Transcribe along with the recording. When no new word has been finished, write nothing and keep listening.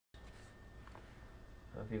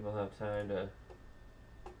people have time to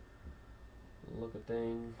look at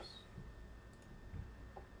things.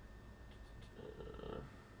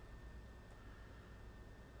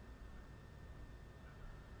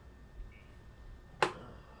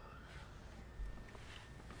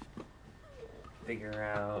 Figure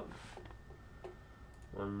out.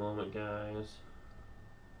 One moment, guys.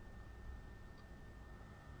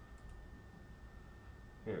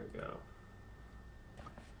 Here we go.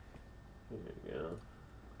 Here we go.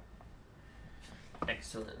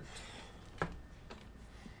 Excellent.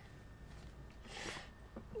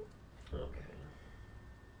 Okay.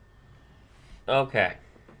 Okay.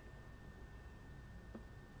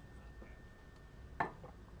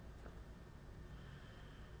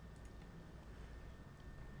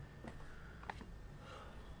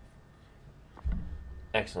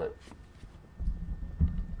 Excellent.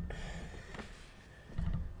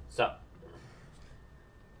 So,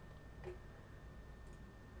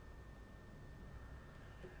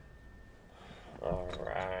 all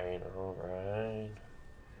right.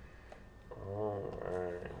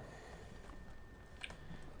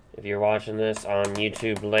 If you're watching this on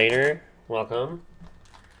YouTube later, welcome.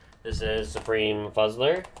 This is Supreme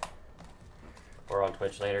Fuzzler. Or on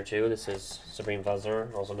Twitch later too. This is Supreme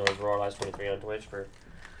Fuzzler, also known as RoarLies23 on Twitch for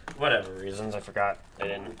whatever reasons. I forgot I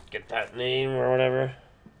didn't get that name or whatever.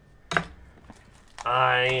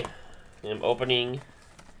 I am opening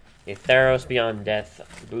a Theros Beyond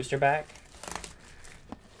Death booster pack.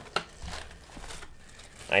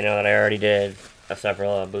 I know that I already did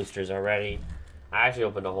several boosters already. I actually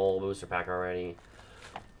opened a whole booster pack already.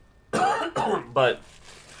 But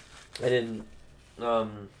I didn't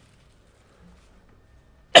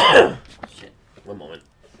shit. One moment.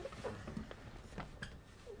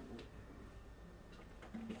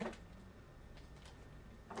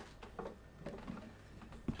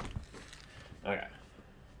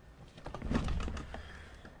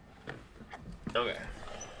 Okay.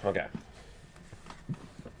 Okay.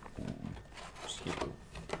 Excuse me.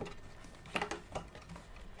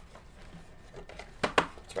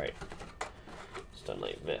 That's right. It's done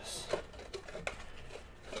like this.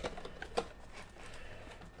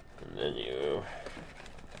 And then you...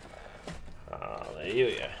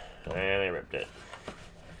 Hallelujah. And I ripped it.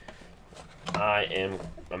 I am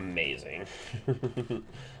amazing.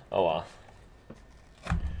 Oh well.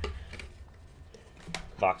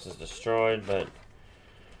 Box is destroyed, but...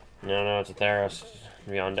 No, it's a Theros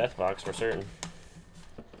Beyond Death box for certain.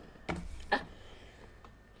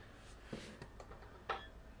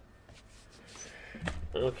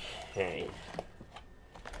 Okay.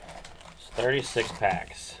 It's 36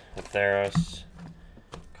 packs of Theros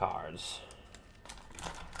cards.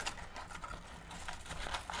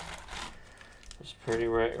 It's pretty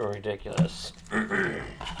ridiculous.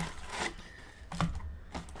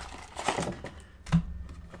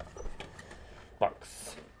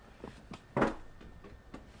 Box.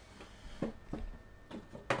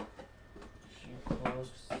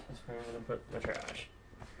 That's where I'm gonna put my trash.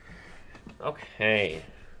 Okay.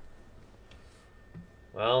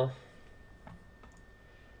 Well,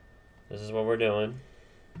 this is what we're doing.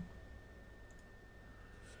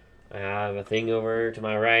 I have a thing over to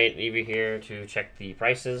my right, over here, to check the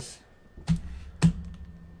prices. I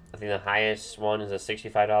think the highest one is a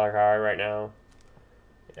 $65 card right now.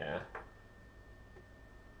 Yeah.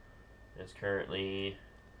 It's currently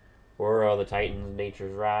Aura of the Titans,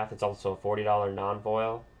 Nature's Wrath. It's also a $40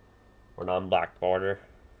 non-foil, or non-black border,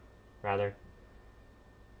 rather.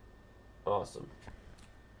 Awesome.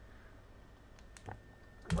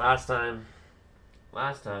 Last time,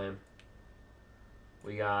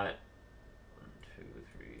 we got 1, 2,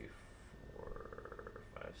 3, 4,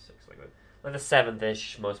 5, 6, like the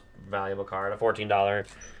 7th-ish most valuable card, a $14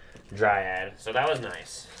 Dryad. So that was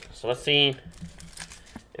nice. So let's see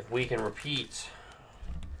if we can repeat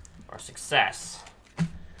our success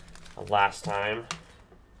of last time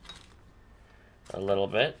a little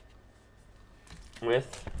bit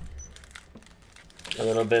with a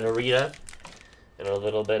little bit of Rita and a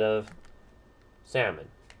little bit of salmon,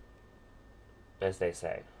 as they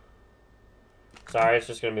say. Sorry, it's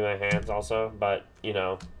just going to be my hands also, but, you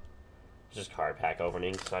know, it's just card pack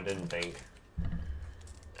opening, so I didn't think.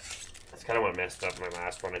 That's kind of what messed up my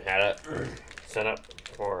last one. I had it set up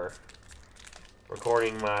for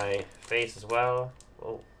recording my face as well.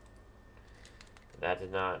 Oh, that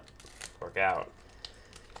did not work out.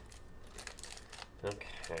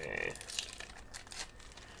 Okay.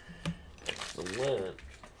 Excellent.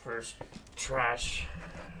 First trash.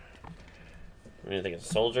 What do you think of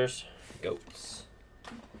soldiers? Goats.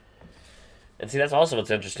 And see, that's also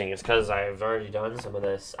what's interesting. It's because I've already done some of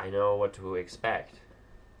this. I know what to expect.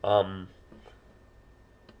 Um.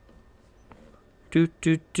 Do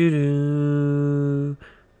do do do.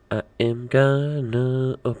 I am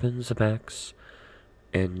gonna open the packs,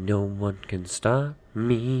 and no one can stop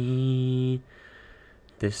me.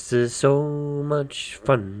 This is so much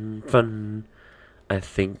fun. I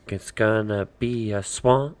think it's gonna be a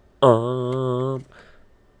swamp.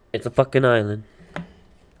 It's a fucking island.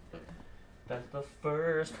 That's the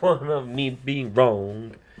first one of me being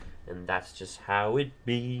wrong. And that's just how it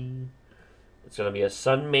be. It's gonna be a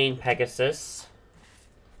Sunmane Pegasus.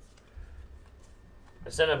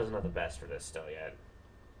 The setup is not the best for this still yet.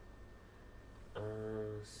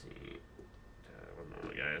 Let's see. One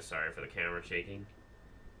moment, guys. Sorry for the camera shaking.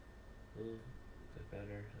 Is that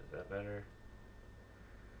better? Is that better?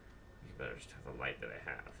 You better just have the light that I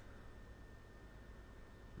have.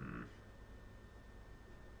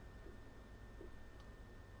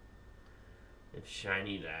 It's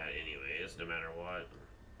shiny that anyways, no matter what.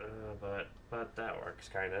 But that works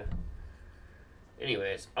kinda.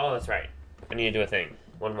 Anyways, oh that's right. I need to do a thing.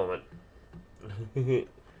 One moment. I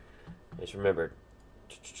just remembered.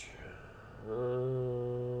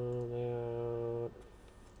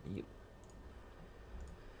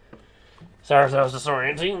 Sorry if that was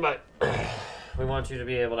disorienting, but we want you to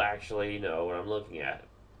be able to actually know what I'm looking at.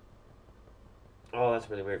 Oh, that's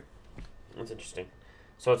really weird. That's interesting.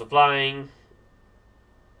 So it's a flying,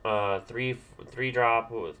 three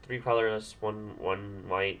drop, 3 colorless, one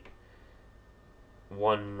white,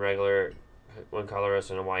 1 regular, 1 colorless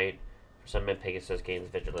and a white. For some mid Pegasus gains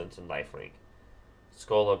vigilance and lifelink.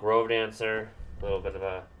 Skola Grove Dancer, a little bit of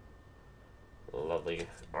a lovely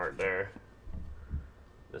art there.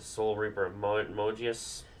 The Soul Reaper of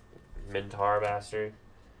Mogius, Mintar bastard.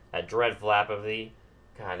 That Dread Flap of thee.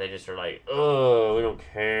 God, they just are like, oh, we don't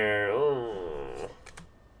care. Oh.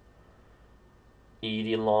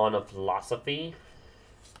 Eidolon of Philosophy.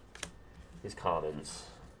 These commons.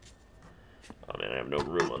 Oh man, I have no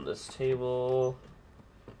room on this table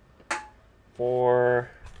for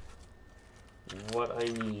what I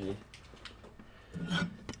need.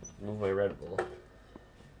 Move my Red Bull.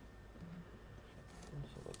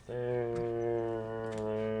 So there.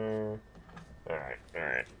 Alright.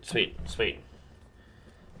 Sweet.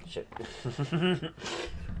 Shit.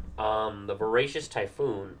 The Voracious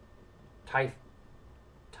Typhoon.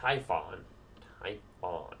 Typhon.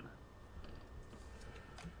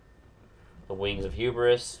 The Wings of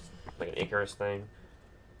Hubris. Like an Icarus thing.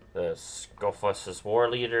 The Scophus' War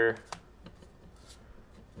Leader.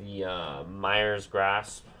 The Myers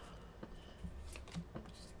Grasp.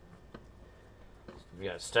 We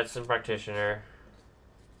got Stetson Practitioner.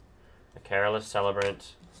 A Careless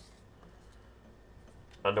Celebrant.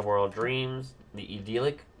 Underworld Dreams. The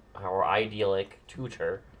Idyllic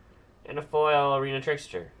Tutor. And a foil Arena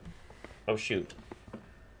Trickster. Oh shoot.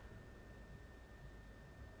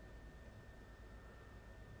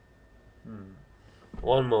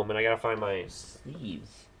 One moment, I gotta find my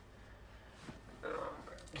sleeves.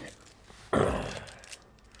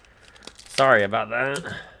 Sorry about that.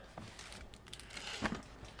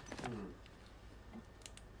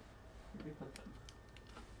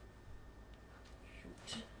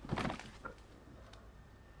 Shoot.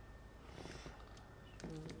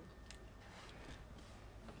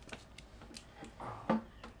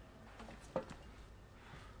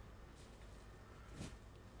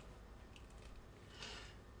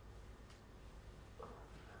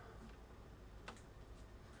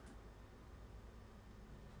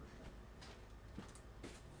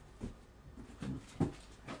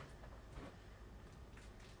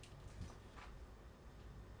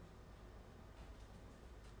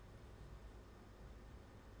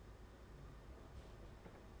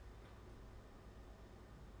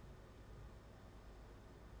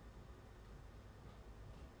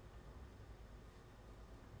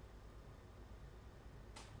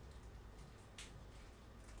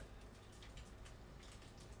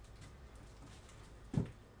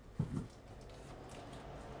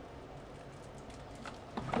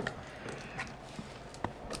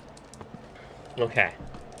 Okay.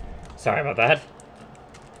 Sorry about that.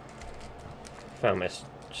 Found my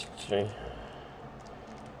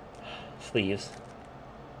sleeves.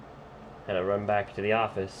 Had to run back to the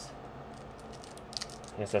office.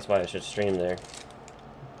 I guess that's why I should stream there.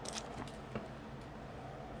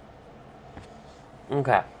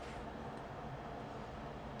 Okay.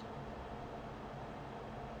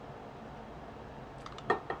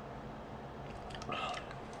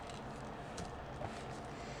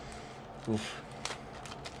 Oof.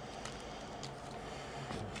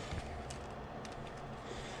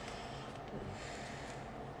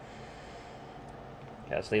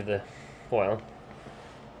 Okay, let's leave the foil.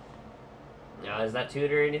 Is that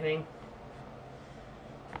tuned or anything?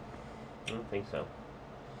 I don't think so.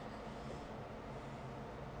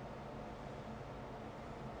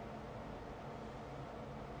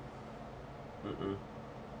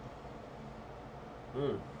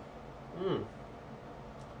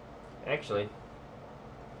 Actually,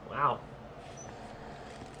 wow.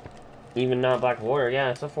 Even not black water, yeah,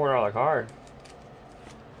 it's a $4 card.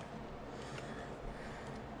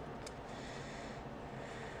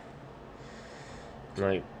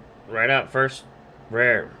 Like, right up first,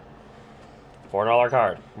 rare. $4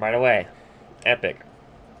 card, right away. Epic.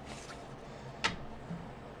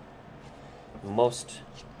 Most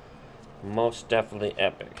definitely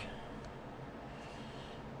epic.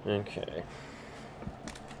 Okay.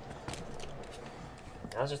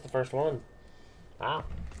 That was just the first one. Wow.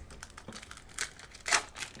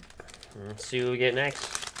 Let's see what we get next.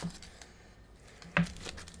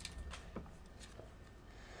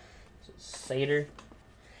 Satyr.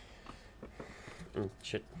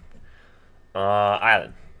 Shit.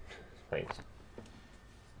 Island. Thanks.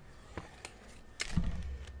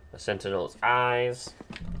 The Sentinel's Eyes.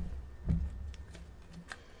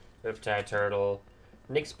 Riptide Turtle.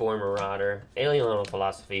 Nyxborn Marauder. Alien Level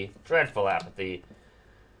Philosophy. Dreadful Apathy.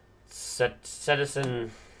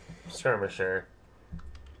 Citizen Skirmisher.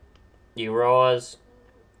 Euroa's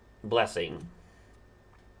Blessing.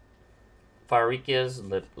 Farika's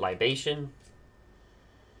Libation.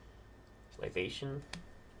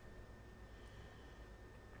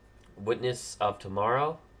 Witness of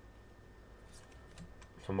Tomorrow.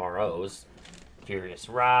 Tomorrow's Furious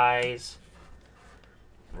Rise.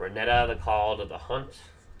 Renetta, the Call to the Hunt.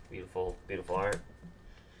 Beautiful, beautiful art.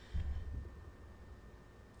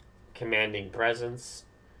 Commanding Presence.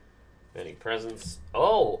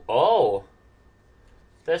 Oh!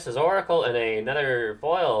 This is Oracle and another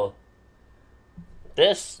foil.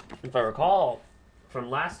 This, if I recall, from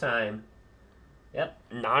last time. Yep,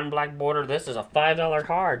 non-black border. This is a $5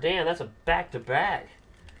 card. Damn, that's a back-to-back.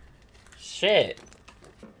 Shit.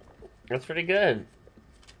 That's pretty good.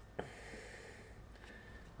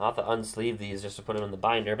 I'll have to unsleeve these just to put them in the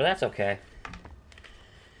binder, but that's okay.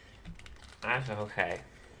 That's okay.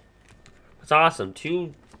 It's awesome.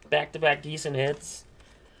 2 back-to-back decent hits.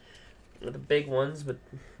 Not the big ones, but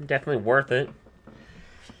definitely worth it.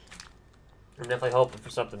 I'm definitely hoping for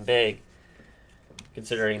something big,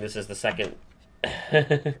 considering this is the second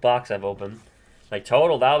box I've opened. Like,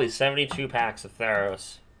 total, that'll be 72 packs of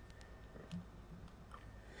Theros.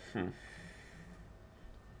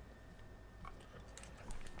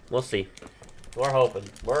 We'll see. We're hoping.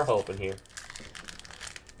 We're hoping here.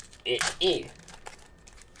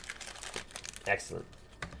 Excellent.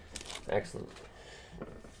 Excellent.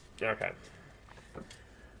 Okay.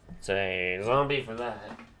 It's a zombie for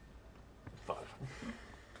that. Fuck.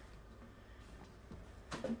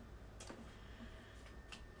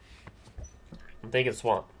 I'm thinking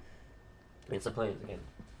swamp. It's the plains again.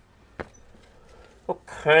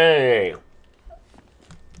 Okay.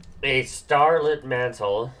 A starlit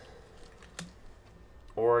mantle.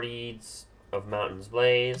 Ordeeds of Mountain's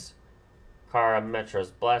Blaze. Kara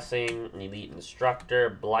Metra's Blessing. An Elite Instructor.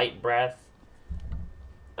 Blight Breath.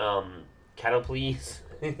 Cattle Please.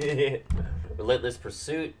 Relentless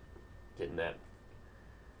Pursuit. Getting that.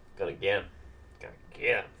 Gotta get him. Gotta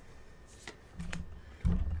get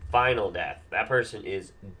him. Final Death. That person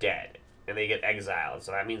is dead. And they get exiled.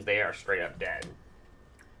 So that means they are straight up dead.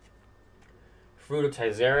 Fruit of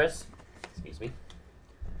Theros. Excuse me.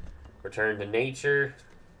 Return to Nature.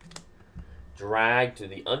 Drag to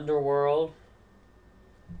the Underworld.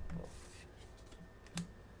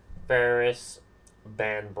 Ferris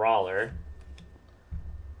Band Brawler.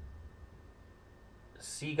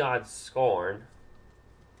 Sea God Scorn.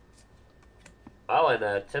 Oh, and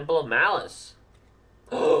a Temple of Malice.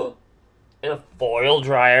 And a foil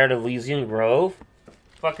Dryad of Elysian Grove.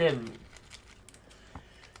 Fucking.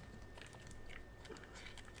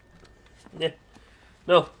 Yeah.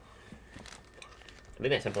 No. I think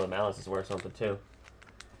that Temple of Malice is worth something too.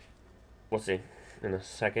 We'll see in a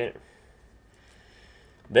second.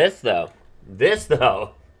 This though.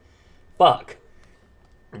 Fuck.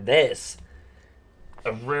 This.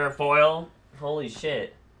 A rare foil. Holy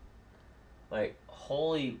shit. Like,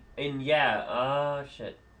 holy. And yeah,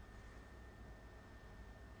 shit.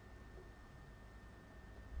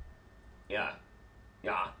 Yeah.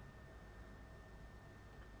 Yeah.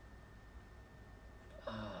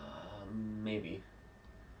 Maybe.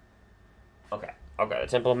 Okay. Okay, the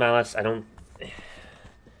Temple of Malice, I don't...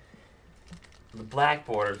 The black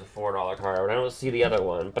border is a $4 card. I don't see the other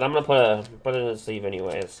one, but I'm gonna put it in the sleeve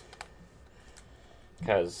anyways.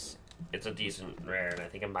 Because it's a decent rare, and I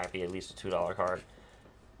think it might be at least a $2 card.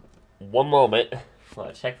 One moment.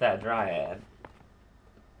 Well, check that Dryad.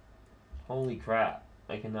 Holy crap.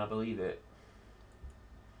 I cannot believe it.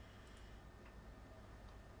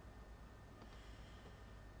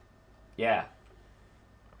 Yeah.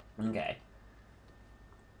 Okay.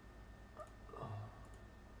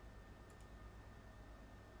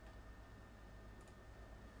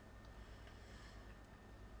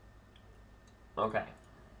 Okay.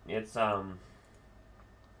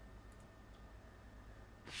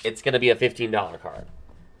 It's gonna be a $15 card.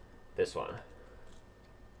 This one.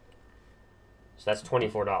 So that's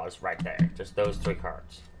 $24 right there. Just those 3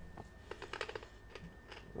 cards.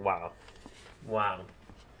 Wow. Wow.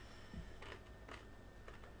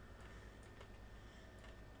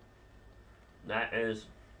 That is...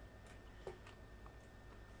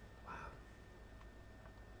 Wow.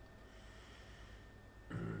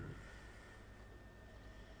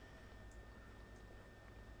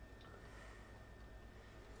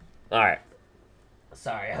 Alright.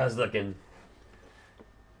 Sorry, I was looking...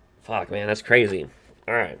 Fuck, man, that's crazy.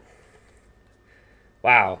 Alright.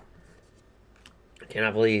 Wow. I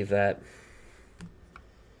cannot believe that.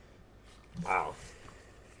 Wow.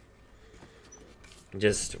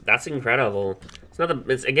 Just, that's incredible. It's not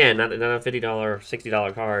it's again, not a $50,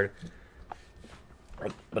 $60 card.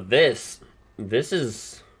 But this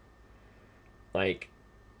is, like,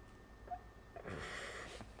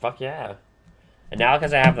 fuck yeah. And now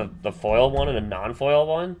because I have the foil one and a non-foil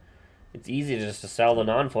one, it's easy just to sell the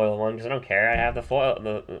non-foil one because I don't care. I have the foil,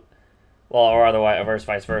 well, or otherwise,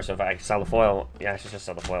 vice versa. If I sell the foil, yeah, I should just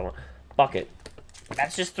sell the foil one. Fuck it.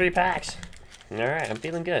 That's just 3 packs. Alright, I'm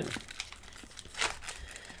feeling good.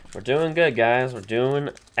 We're doing good, guys. We're doing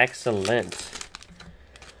excellent.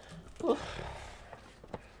 Let's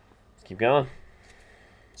keep going.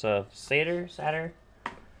 It's a Satyr.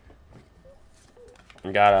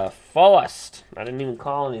 We got a Forest. I didn't even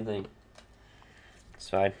call anything. It's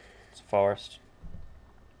fine. It's a Forest.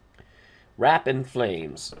 Wrap in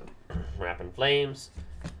Flames. Wrap in Flames.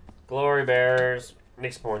 Glory Bearers.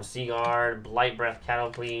 Nyxborn Seaguard. Blight Breath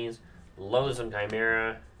Cattle-Please. Loathsome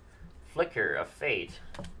Chimera. Flicker of Fate.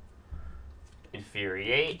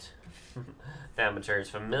 Infuriate. Thaumaturge's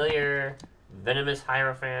Familiar. Venomous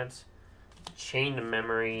Hierophant. Chained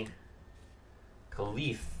Memory.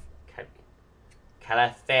 Caliph.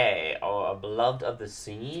 Calafe, a Beloved of the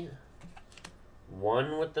Sea.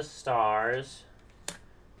 One with the Stars.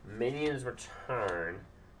 Minions Return.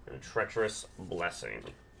 And a Treacherous Blessing.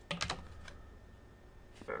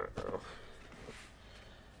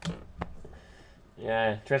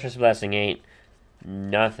 Yeah, Treacherous Blessing ain't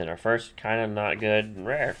nothing. Our first kind of not good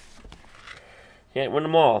rare. Can't win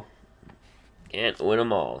them all. Can't win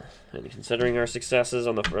them all. And considering our successes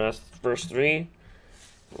on the first 3,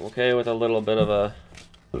 okay with a little bit of a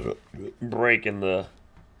break in the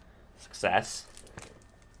success.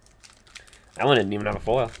 That one didn't even have a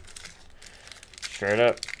foil. Straight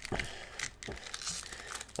up.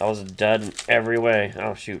 That was a dud in every way.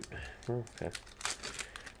 Oh, shoot. Okay.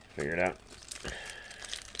 Figure it out.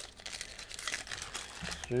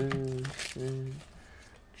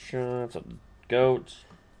 It's a goat.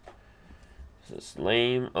 This is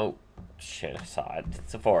lame. Oh, shit, I saw it.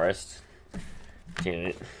 It's a Forest. Damn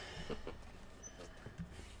it.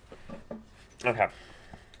 Okay.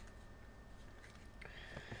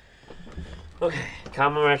 Okay.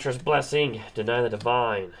 Common Retro's Blessing. Deny the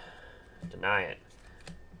Divine. Deny it.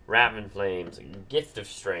 Wrap in Flames. Gift of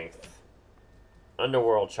Strength.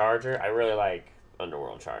 Underworld Charger. I really like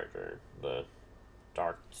Underworld Charger. The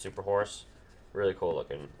dark super horse. Really cool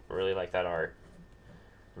looking. Really like that art.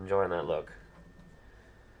 Enjoying that look.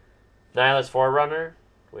 Nihilist Forerunner,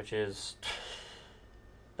 which is...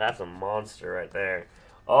 That's a monster right there.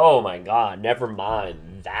 Oh my god, never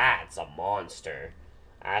mind. That's a monster.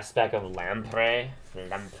 Aspect of Lamprey.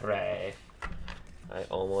 Lamprey. I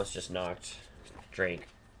almost just knocked Drake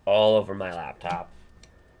all over my laptop.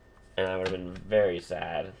 And I would have been very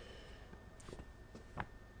sad.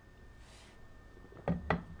 I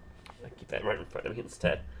keep that right in front of me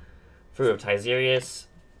instead. Fruit of Tizerius.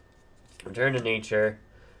 Return to Nature.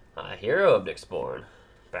 Hero of Nyxborn.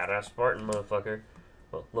 Badass Spartan motherfucker.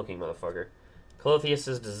 Well, looking motherfucker.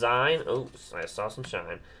 Clothius' Design. Oops, I saw some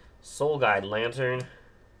shine. Soul Guide Lantern.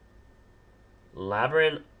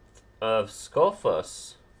 Labyrinth of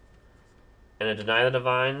Scophus. And a Deny the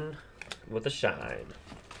Divine with a shine.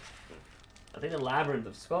 I think the Labyrinth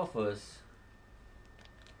of Scophus...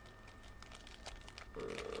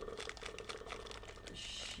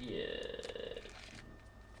 shit.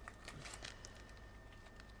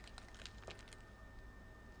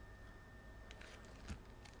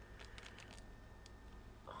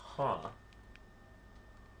 Huh.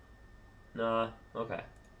 Nah, okay.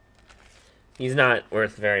 He's not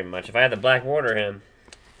worth very much. If I had the Black Water him,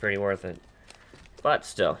 pretty worth it. But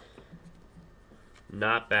still.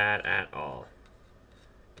 Not bad at all.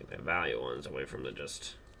 Get the value ones away from the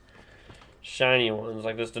just shiny ones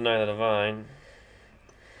like this Deny the Divine.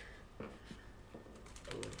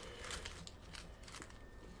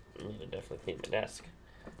 I need to definitely clean my desk.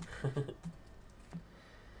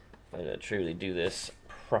 If I truly do this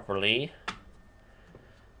properly.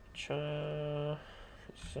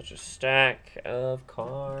 Such a stack of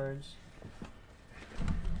cards.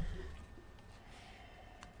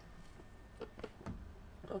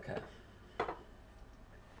 Okay.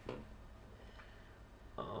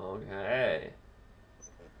 Okay.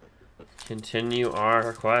 Let's continue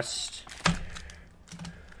our quest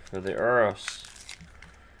for the Theros.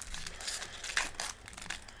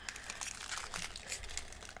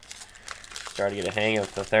 Starting to get a hang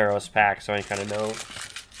of the Theros pack, so I kind of know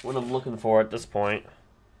what I'm looking for at this point.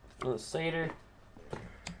 Oh, Satyr.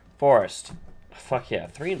 Forest. Fuck yeah,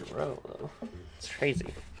 3 in a row, though. It's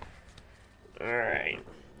crazy. Alright.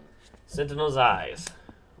 Sentinel's Eyes.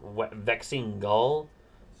 Vexing Gull.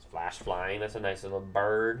 Flash Flying, that's a nice little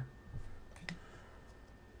bird.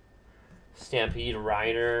 Stampede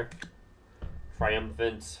Rider.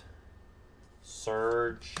 Triumphant.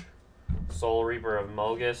 Surge. Soul Reaper of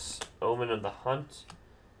Mogus. Omen of the Hunt.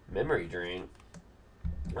 Memory Drain.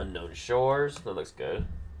 Unknown Shores. That looks good.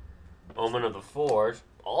 Omen of the Forge.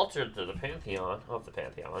 Altered to the Pantheon. Of the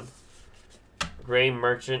Pantheon. Grey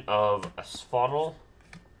Merchant of Asphodel.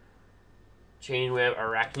 Chainweb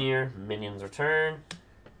Arachneer. Minions Return.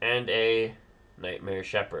 And a Nightmare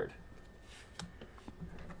Shepherd.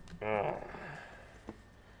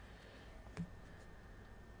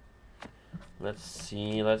 Let's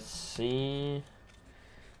see. I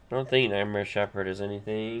don't think Nightmare Shepherd is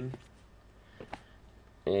anything.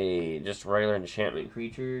 A just regular enchantment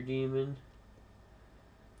creature demon.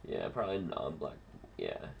 Yeah, probably non-black.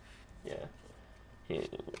 Yeah.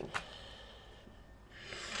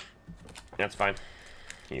 That's fine.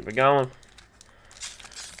 Keep it going.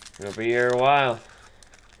 It'll be here a while.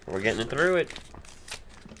 We're getting through it.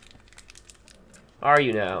 Are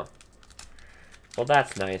you now? Well,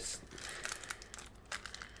 that's nice.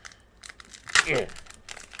 Yeah.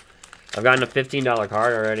 I've gotten a $15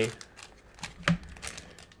 card already.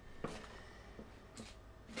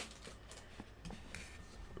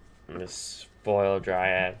 This foil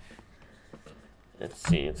Dryad. Let's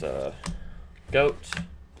see, it's a goat,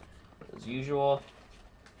 as usual.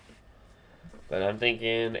 But I'm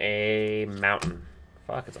thinking a mountain.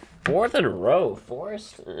 Fuck, it's a 4th in a row.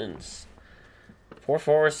 Forest and 4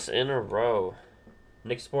 forests in a row.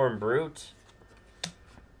 Nyxborn Brute.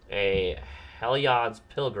 A Heliod's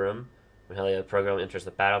Pilgrim. When Heliod program enters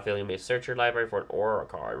the battlefield, you may search your library for an aura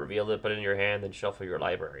card. Reveal it, put it in your hand, then shuffle your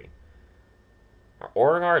library. Are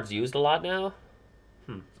aura cards used a lot now?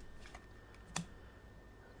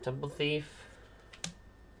 Temple Thief.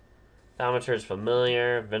 Thaumaturge's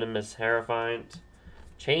Familiar. Venomous Hierophant.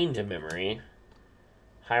 Change of Memory.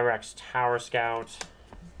 Hyrax Tower Scout.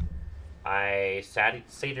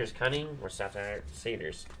 Satyr's Cunning. Or Satyr.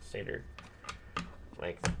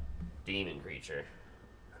 Like, demon creature.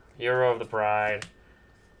 Hero of the Pride.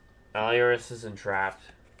 Aliorus is entrapped.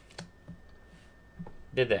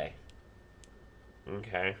 Did they?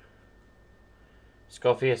 Okay.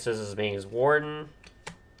 Scophius is being his warden.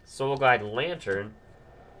 Soul Guide Lantern.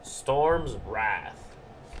 Storm's Wrath.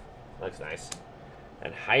 Looks nice.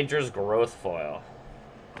 And Hydra's Growth Foil.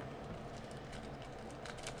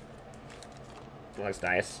 Looks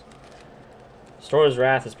nice. Storm's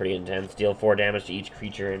Wrath is pretty intense. Deal 4 damage to each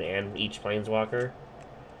creature and each planeswalker.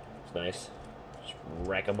 It's nice. Just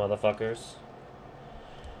wreck 'em, motherfuckers.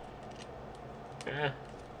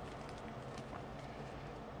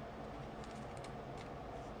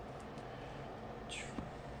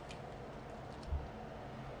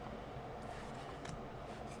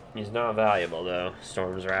 He's not valuable, though.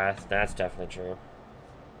 Storm's Wrath. That's definitely true.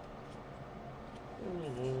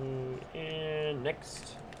 And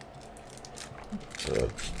next.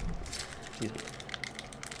 Excuse me.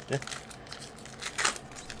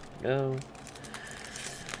 Go.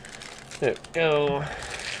 There we go.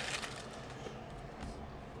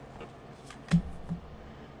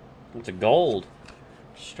 It's a gold.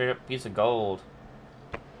 Straight up piece of gold.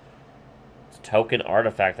 It's a token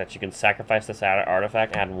artifact that you can sacrifice this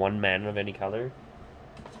artifact, add 1 mana of any color.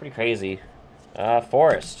 It's pretty crazy.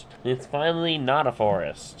 Forest. It's finally not a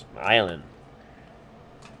forest. Island.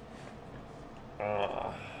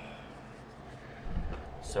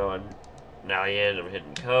 So Naiad of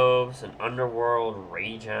Hidden Coves, an Underworld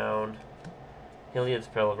Ragehound, Heliod's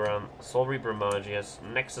Pilgrim, Soul Reaper Magius,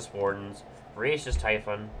 Nexus Wardens, Voracious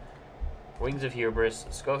Typhon, Wings of Hubris,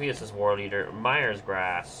 Scofius' War Leader, Myers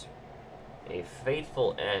Grass, a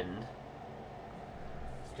Fateful End,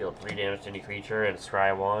 deal 3 damage to any creature, and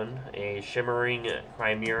scry 1, a Shimmering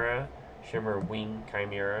Chimera, Shimmer Wing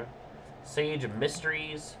Chimera, Sage of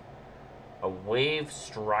Mysteries, a Wave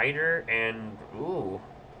Strider, and, ooh,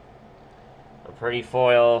 a pretty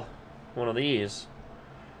foil one of these.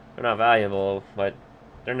 They're not valuable, but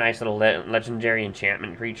they're nice little legendary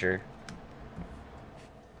enchantment creature.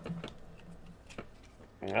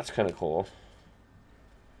 That's kind of cool.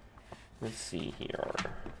 Let's see here.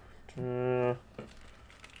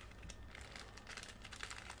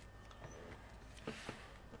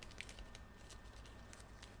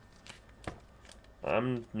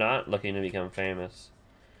 I'm not looking to become famous.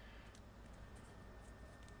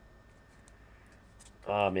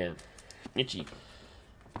 Oh man, itchy.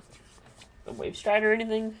 A Wave Strider or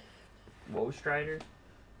anything? Woe Strider?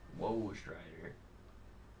 Woe Strider.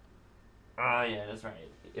 Ah, yeah, that's right.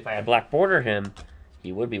 If I had Black Border him,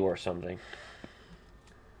 he would be worth something.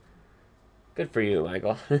 Good for you,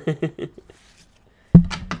 Michael.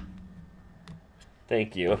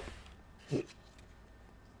 Thank you.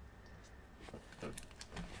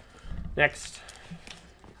 Next.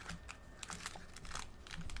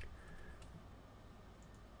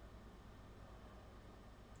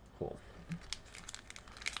 Cool.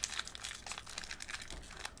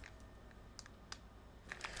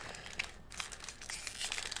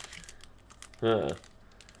 Huh.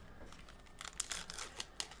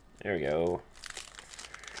 There we go.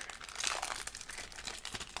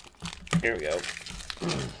 Here we go.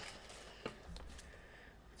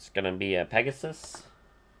 It's gonna be a Pegasus.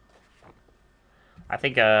 I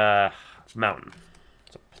think mountain.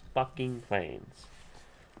 It's a fucking plains.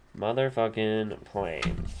 Motherfucking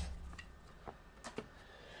plains.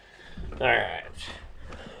 Alright.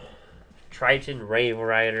 Triton Rave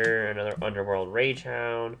Rider, another Underworld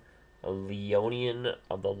Ragehound, a Leonian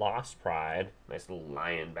of the Lost Pride, nice little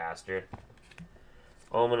lion bastard.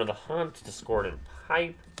 Omen of the Hunt, Discordant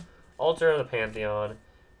Pipe, Altar of the Pantheon,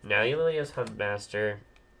 Nalilea's Huntmaster,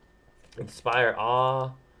 Inspire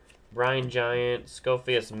Awe, Brine Giant,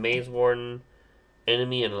 Scofius Maze Warden,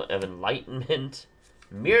 Enemy of Enlightenment,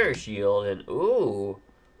 Mirror Shield, and ooh,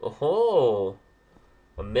 oh,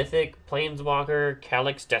 a Mythic Planeswalker,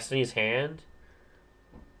 Calyx Destiny's Hand.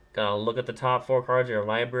 Gotta look at the top 4 cards of your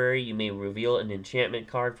library. You may reveal an enchantment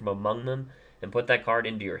card from among them and put that card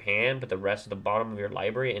into your hand. Put the rest at the bottom of your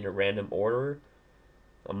library in a random order.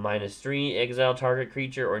 A -3, exile target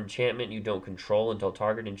creature or enchantment you don't control until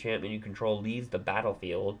target enchantment you control leaves the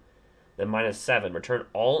battlefield. Then -7, return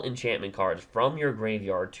all enchantment cards from your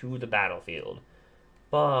graveyard to the battlefield.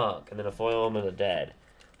 Fuck. And then a foil Omen of the Dead.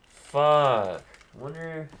 Fuck.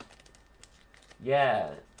 Wonder.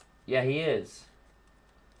 Yeah. Yeah, he is.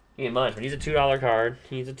 He ain't much, but he's a $2 card.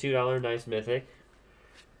 He's a $2 nice mythic.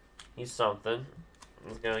 He's something.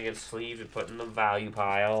 He's gonna get sleeved and put in the value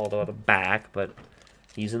pile, although at the back, but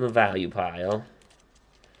he's in the value pile.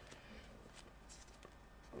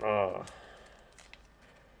 Oh.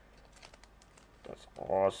 That's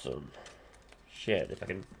awesome. Shit, if I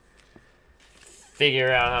can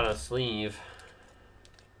figure out how to sleeve.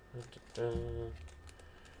 There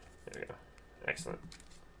we go. Excellent.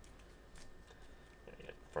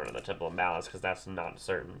 Front of the Temple of Malice, because that's not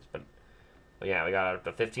certain. But yeah, we got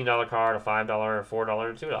a $15 card, a $5, a $4,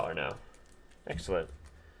 and a $2 now. Excellent.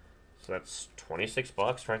 So that's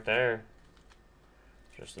 $26 right there.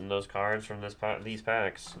 Just in those cards from these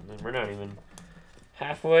packs. And we're not even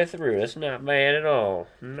halfway through. That's not bad at all.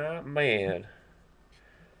 Not bad.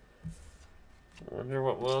 Wonder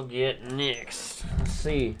what we'll get next. Let's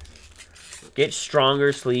see. Get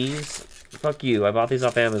stronger sleeves. Fuck you. I bought these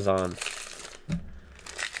off Amazon.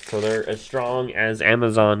 So they're as strong as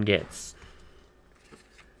Amazon gets.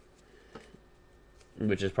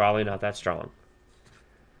 Which is probably not that strong.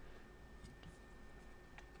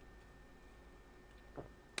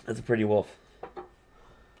 That's a pretty wolf.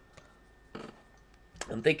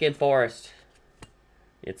 I'm thinking forest.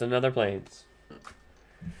 It's another plains.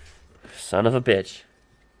 Son of a bitch.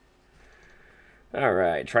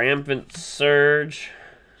 Alright. Triumphant Surge.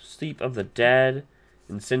 Sleep of the Dead.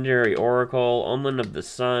 Incendiary Oracle. Omen of the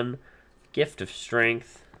Sun. Gift of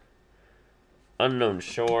Strength. Unknown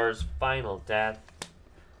Shores. Final Death.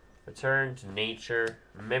 Return to Nature.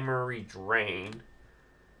 Memory Drain.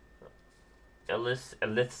 Elseth's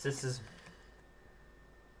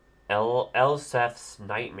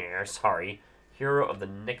Nightmare. Sorry. Hero of the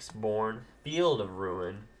Nyxborn. Field of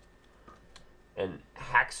Ruin. And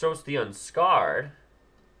Haxos the Unscarred,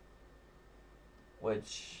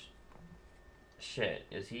 which, shit,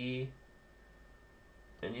 is he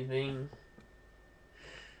anything?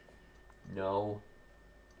 No.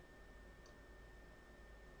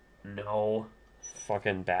 No.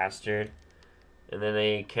 Fucking bastard. And then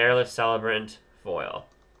a Careless Celebrant foil.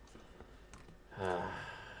 At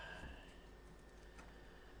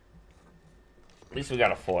least we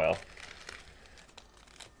got a foil.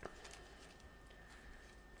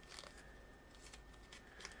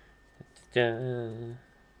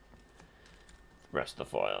 Rest of the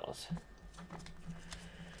foils.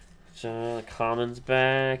 So the commons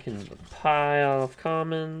back into the pile of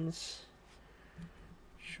commons.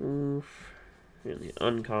 And the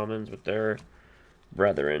uncommons with their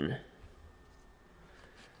brethren.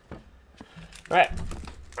 Right.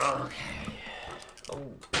 Okay. Oh.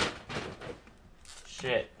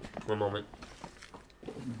 Shit. One moment.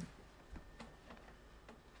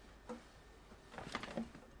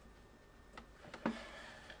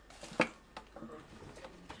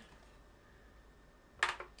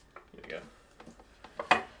 Here we go.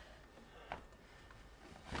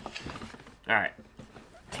 Alright.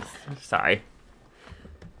 Sorry.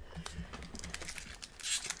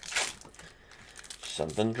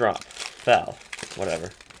 Something dropped. Fell. Whatever.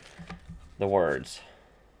 The words.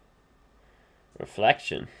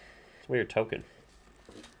 Reflection. It's a weird token.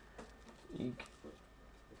 Eek.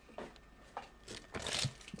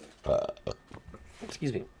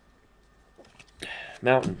 Excuse me.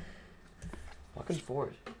 Mountain. Fucking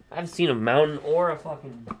forest. I haven't seen a mountain or a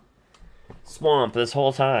fucking swamp this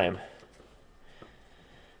whole time.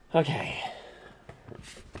 Okay.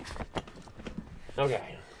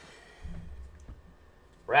 Okay.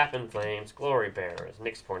 Wrap in Flames, Glory Bearers,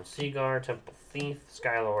 Nyxborn Seaguard, Temple Thief,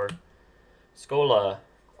 Skylord, Skola,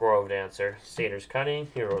 Grove Dancer, Satyr's Cunning,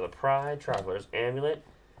 Hero of the Pride, Traveler's Amulet,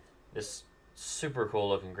 this super cool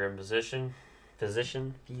looking Grim Physician,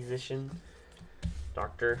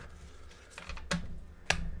 Doctor,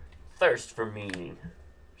 Thirst for Meaning,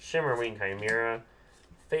 Shimmerwing Chimera,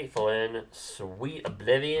 Fateful End, Sweet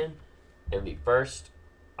Oblivion, and the first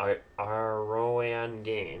Aroan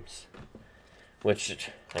Games, which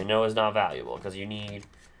I know is not valuable because you need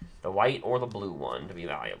the white or the blue one to be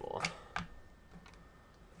valuable.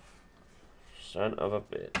 Son of a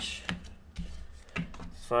bitch.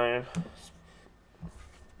 Fine.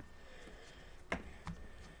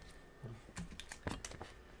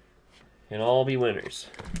 Can't all be winners.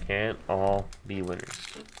 Can't all be winners.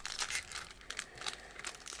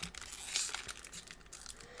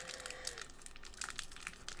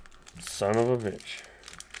 Son of a bitch.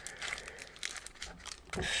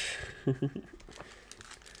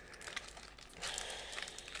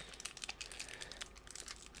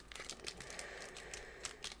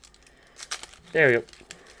 There we go.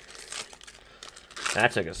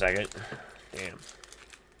 That took a second. Damn.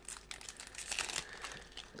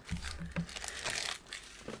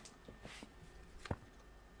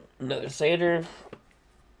 Another Satyr.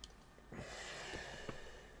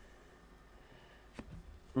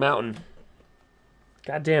 Mountain.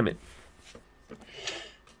 God damn it.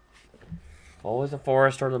 Always the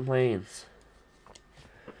forest or the plains.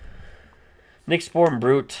 Nyxborn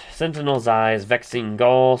Brute, Sentinel's Eyes, Vexing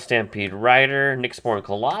Gull, Stampede Rider, Nyxborn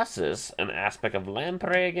Colossus, an aspect of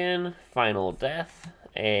Lampregan, Final Death,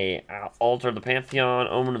 a Altar of the Pantheon,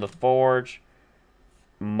 Omen of the Forge,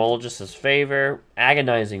 Mulgis's Favor,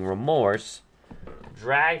 Agonizing Remorse,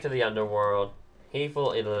 Drag to the Underworld,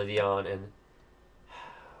 Hateful Illidion, and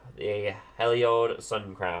the Heliod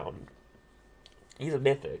Sun Crown. He's a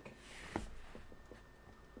mythic.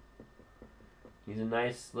 He's a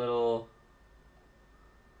nice little...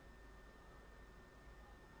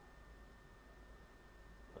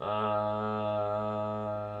 oh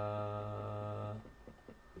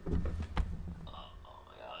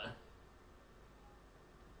my god.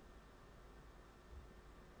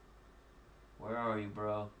 Where are you,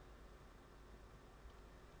 bro?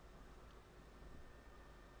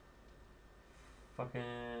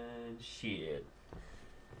 Fucking shit.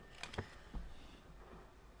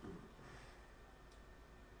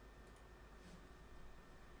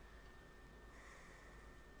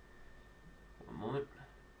 One moment.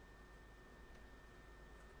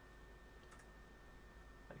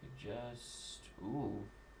 I could just... ooh.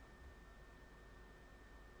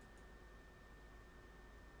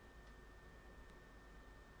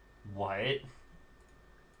 What?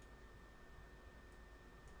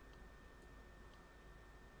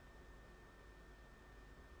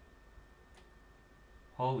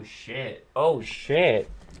 Oh shit. Oh shit.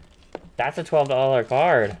 That's a $12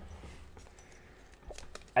 card.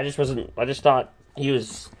 I just wasn't. I just thought he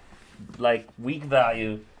was like weak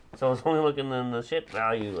value, so I was only looking in the shit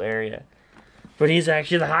value area. But he's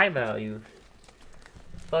actually the high value.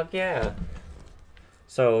 Fuck yeah.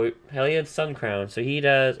 So Heliod's Sun Crown. So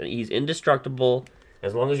he's indestructible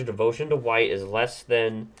as long as your devotion to white is less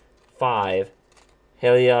than 5.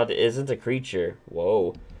 Heliod isn't a creature.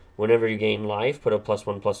 Whoa. Whenever you gain life, put a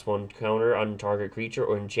 +1/+1 counter on target creature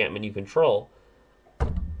or enchantment you control.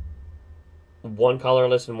 1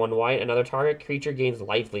 colorless and 1 white. Another target creature gains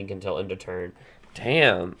lifelink until end of turn.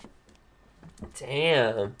 Damn.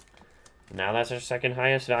 Damn. Now that's our second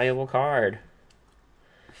highest valuable card.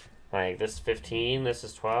 Like, this is 15, this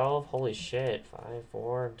is 12. Holy shit. 5,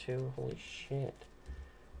 4, 2. Holy shit.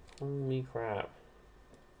 Holy crap.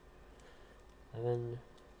 11,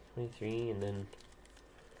 23, and then...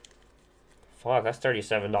 Fuck, that's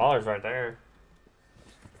 $37 right there.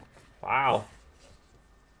 Wow.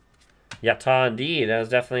 Yatta indeed. That was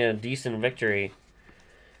definitely a decent victory.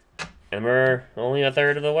 And we're only a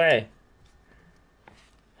third of the way.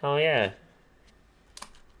 Hell yeah.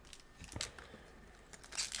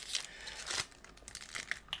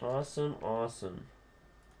 Awesome, awesome.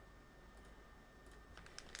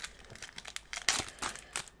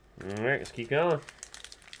 Alright, let's keep going.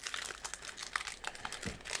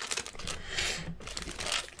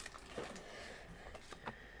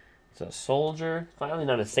 It's a soldier. Finally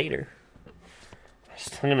not a satyr.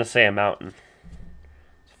 I'm gonna say a mountain.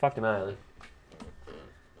 It's a fucking island.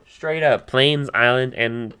 Straight up, plains, island,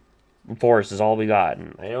 and forest is all we got.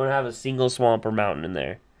 And I don't have a single swamp or mountain in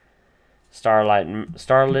there.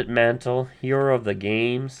 Starlit Mantle, Hero of the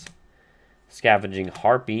Games, Scavenging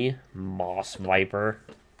Harpy, Moss Viper,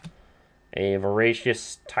 a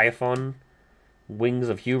Voracious Typhon, Wings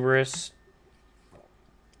of Hubris,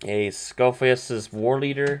 a Scophus' War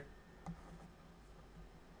Leader,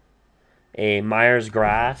 a Myers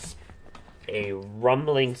Grasp, a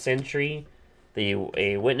Rumbling Sentry,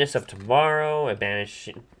 a Witness of Tomorrow, and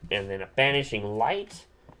then a Banishing Light,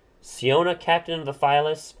 Siona, Captain of the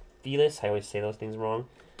Felis, I always say those things wrong.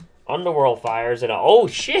 Underworld Fires, and oh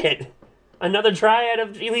shit! Another Dryad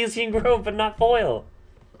of Elysian Grove, but not foil.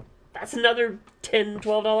 That's another $10,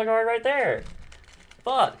 $12 card right there.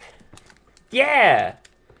 Fuck. Yeah!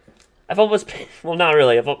 I've almost paid, well, not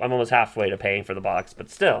really. I'm almost halfway to paying for the box,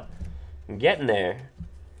 but still. I'm getting there.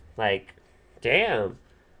 Like, damn.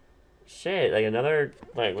 Shit, like another,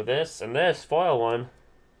 like with this and this foil one.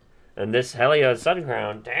 And this Heliod Sun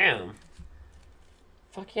Crown, damn.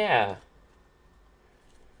 Fuck yeah.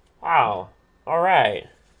 Wow. Alright.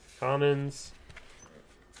 Commons.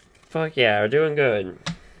 Fuck yeah, we're doing good.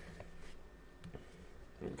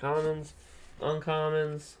 Commons.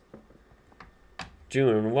 Uncommons.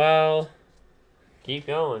 Doing well. Keep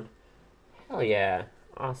going. Hell yeah.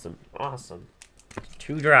 Awesome. Awesome.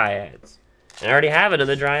 2 Dryads. And I already have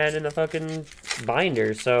another Dryad in the fucking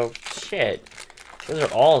binder, so shit. Those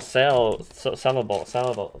are all sellable.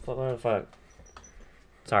 What the fuck?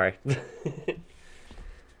 Sorry.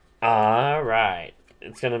 Alright.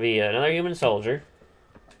 It's gonna be another human soldier.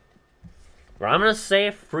 Or I'm gonna say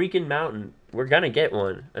a freaking mountain. We're gonna get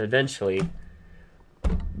one eventually.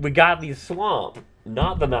 We got the swamp,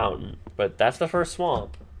 not the mountain. But that's the first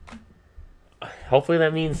swamp. Hopefully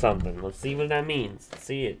that means something. Let's see what that means. Let's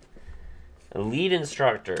see it. Elite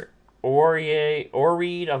Instructor.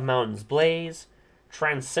 Oread of Mountains Blaze.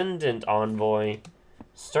 Transcendent Envoy.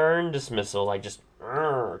 Stern Dismissal. Like just...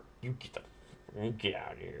 You get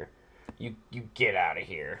out of here. You get out of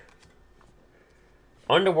here.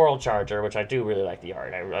 Underworld Charger, which I do really like the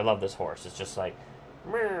art. I love this horse. It's just like...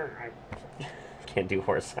 I can't do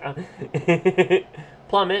horse sound.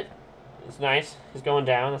 Plummet. It's nice. He's going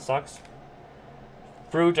down. That sucks.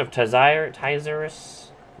 Fruit of Tizerus.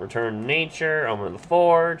 Return Nature. Omen of the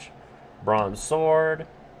Forge. Bronze Sword.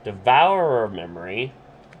 Devourer of Memory.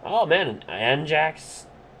 Oh man, an Anjax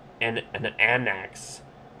and an Anax.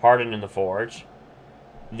 Hardened in the Forge.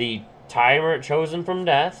 The Tyrant Chosen from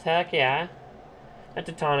Death. Heck yeah. A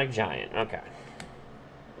Teutonic Giant. Okay.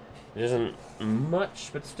 It isn't much,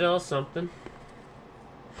 but still something.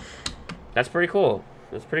 That's pretty cool.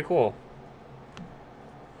 That's pretty cool.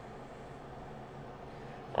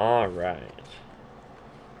 Alright.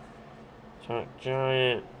 Teutonic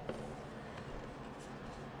Giant.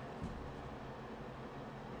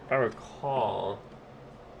 If I recall...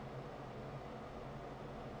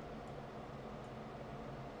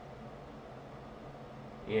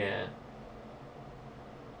 Yeah.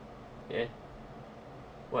 Yeah.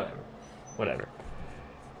 Whatever. Whatever.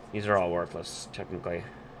 These are all worthless, technically.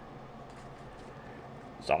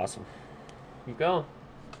 It's awesome. Keep going.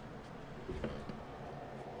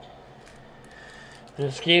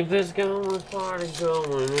 Let's keep this going, party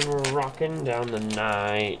going, and we're rocking down the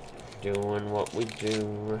night, doing what we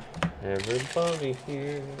do. Everybody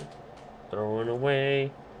here, throwing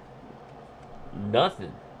away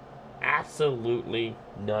nothing. Absolutely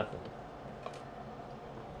nothing.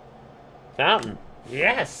 Fountain.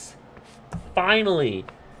 Yes! Finally!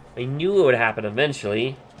 I knew it would happen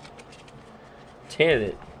eventually. Damn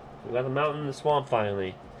it. We got the mountain and the swamp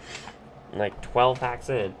finally. Like 12 packs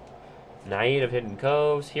in. Knight of Hidden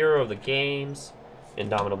Coves, Hero of the Games,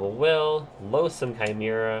 Indomitable Will, Loathsome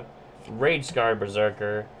Chimera, Rage Scarred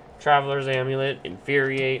Berserker, Traveler's Amulet,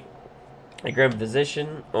 Infuriate, a Grim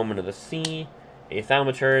Physician, Omen of the Sea, a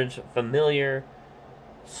Thaumaturge, Familiar,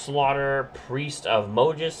 Slaughter, Priest of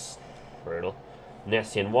Mogus, brutal,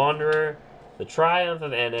 Nestian Wanderer, the Triumph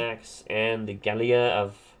of Anax, and the Gallia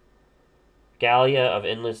of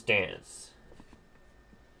Endless Dance.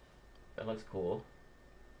 That looks cool.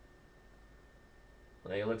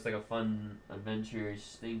 Like, it looks like a fun,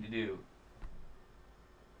 adventurous thing to do.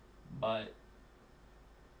 But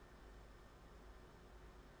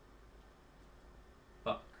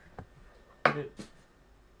fuck. Oh,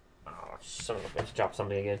 son of a bitch, drop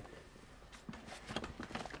something again.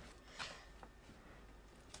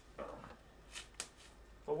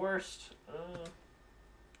 The worst.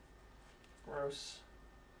 Gross.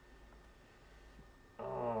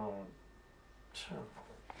 Oh.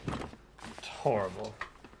 It's horrible.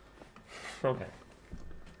 Okay.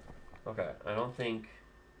 Okay, I don't think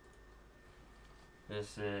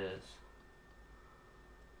this is...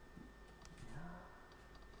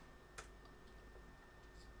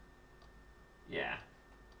 Yeah.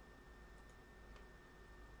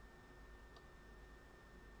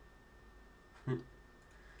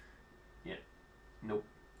 Yeah. Nope.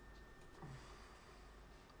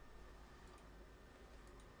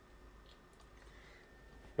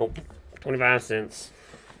 Nope. 25 cents.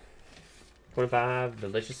 25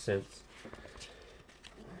 delicious cents.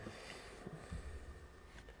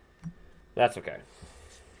 That's okay.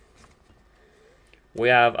 We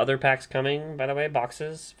have other packs coming, by the way,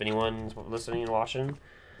 boxes. If anyone's listening and watching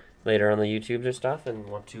later on the YouTube and stuff and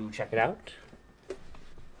want to check it out,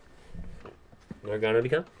 they're gonna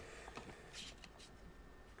become.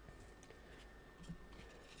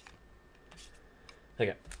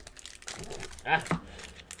 Okay. Ah.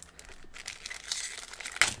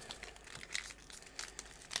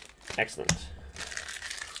 Excellent.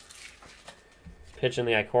 Pitching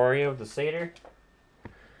the Ikoria with the Satyr.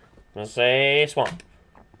 I'm gonna say swamp.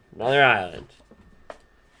 Another island.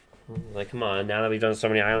 Like, come on, now that we've done so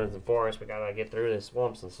many islands and forests, we gotta get through the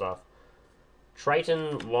swamps and stuff.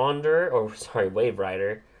 Triton Wanderer, Wave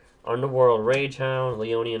Rider. Underworld Ragehound,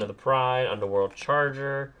 Leonian of the Pride, Underworld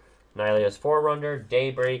Charger, Nihilios Forerunner,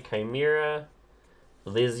 Daybreak Chimera,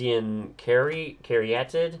 Elysian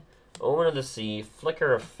Caryatid, Omen of the Sea,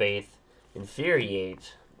 Flicker of Faith,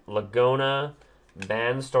 Infuriate, Lagona,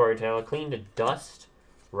 Band Storyteller, Clean to Dust,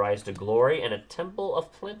 Rise to Glory, and a Temple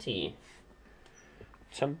of Plenty.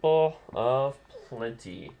 Temple of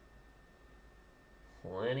Plenty.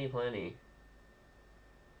 Plenty.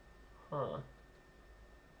 Huh.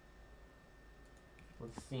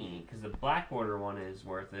 Let's see, because the Black Order one is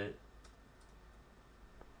worth it.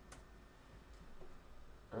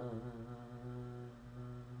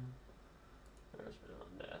 There's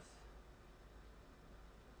on death.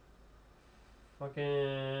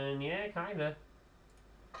 Fucking, yeah, kinda.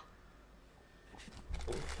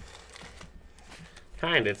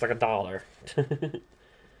 Kinda, it's like $1.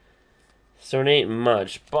 So it ain't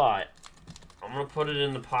much, but I'm gonna put it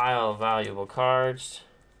in the pile of valuable cards,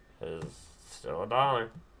 because it's still $1.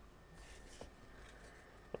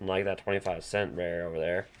 Unlike that 25-cent rare over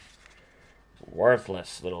there.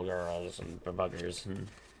 Worthless little girls and buggers.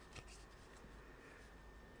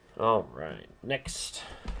 Alright, next.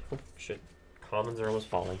 Oh, shit. Commons are almost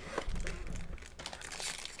falling.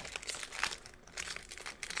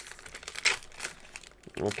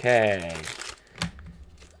 Okay.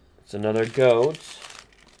 It's another goat.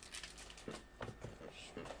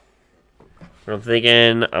 I'm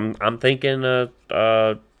thinking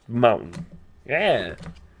mountain. Yeah.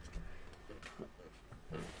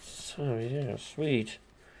 Oh, yeah, sweet.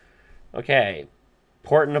 Okay.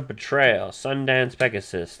 Portent of Betrayal, Sundance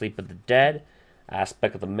Pegasus, Sleep of the Dead,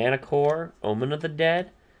 Aspect of the Manicore, Omen of the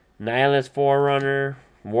Dead, Nihilist Forerunner,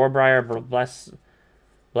 Warbriar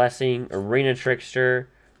Blessing, Arena Trickster,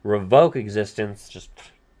 Revoke Existence, just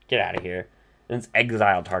get out of here. And it's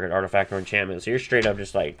exile target artifact or enchantment. So you're straight up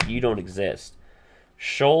just like, you don't exist.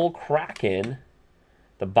 Shoal Kraken,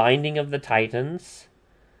 The Binding of the Titans,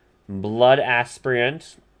 Blood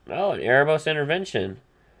Aspirant, oh, an Erebos Intervention.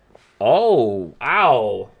 Oh,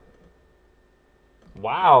 ow.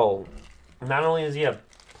 Wow. Not only is he a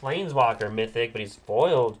Planeswalker mythic, but he's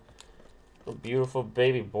foiled. A beautiful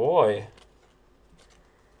baby boy.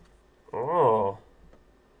 Oh.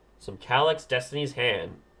 Some Calyx Destiny's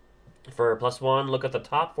Hand. For +1, look at the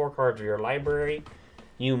top 4 cards of your library.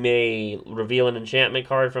 You may reveal an enchantment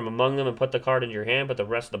card from among them and put the card into your hand. Put the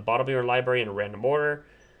rest of the bottom of your library in a random order.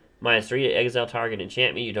 -3 to exile target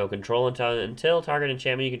enchantment you don't control until target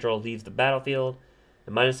enchantment you control leaves the battlefield.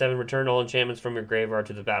 And -7, return all enchantments from your graveyard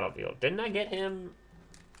to the battlefield. Didn't I get him?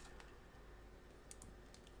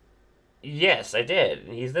 Yes, I did.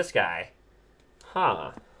 He's this guy.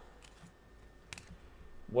 Huh.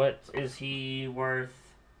 What is he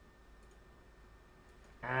worth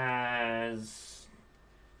as...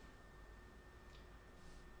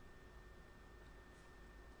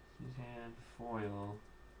 Hand foil.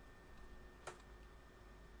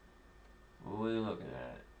 What are we looking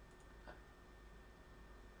at?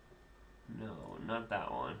 No, not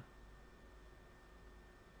that one.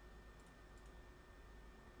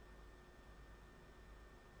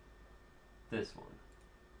 This one.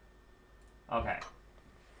 Okay.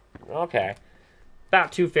 Okay.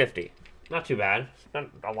 About $2.50. Not too bad. Not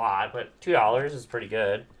a lot, but $2 is pretty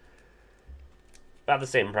good. About the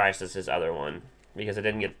same price as his other one. Because I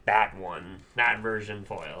didn't get that one. That version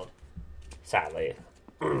foiled. Sadly.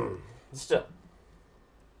 Still.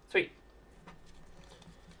 Sweet.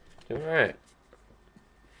 Alright.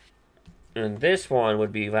 And this one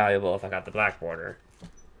would be valuable if I got the black border.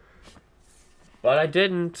 But I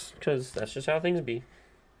didn't, because that's just how things be.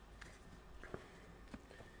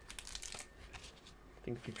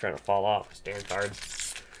 Things keep trying to fall off. Stand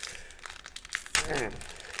cards.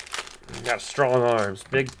 Got strong arms.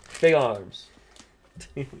 Big arms.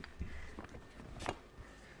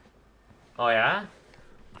 Oh, yeah?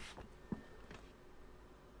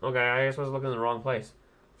 Okay, I guess I was looking in the wrong place.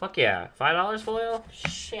 Fuck yeah. $5 foil?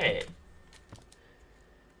 Shit.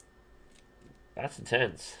 That's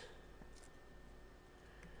intense.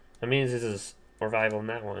 That means this is more valuable than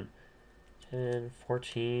that one. 10,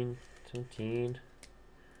 14, 17.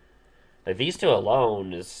 Like, these two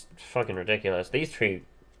alone is fucking ridiculous. These three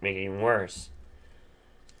make it even worse.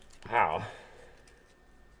 Wow.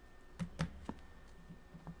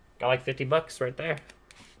 Got like $50 right there.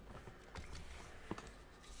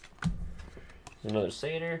 There's another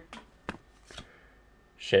Satyr.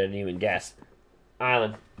 Shit, I didn't even guess.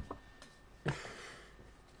 Island.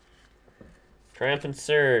 Triumphant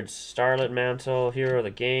Surge, Starlit Mantle, Hero of the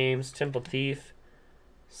Games, Temple Thief,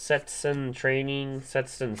 Setson Training,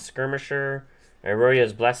 Setson Skirmisher,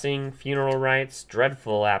 Aurora's Blessing, Funeral Rites,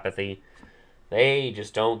 Dreadful Apathy. They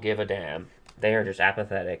just don't give a damn. They are just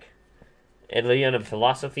apathetic. Ilion of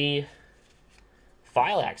Philosophy,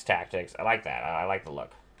 Phylax Tactics. I like that. I like the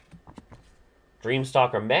look.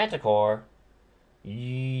 Dreamstalker Manticore,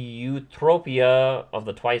 Eutropia of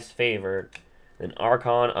the Twice Favored, and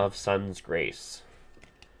Archon of Sun's Grace.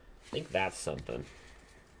 I think that's something.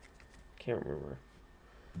 Can't remember.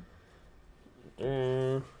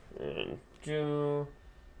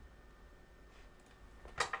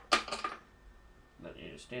 Let you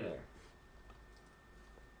just stay there.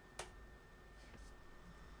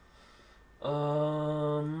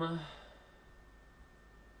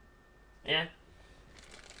 Yeah.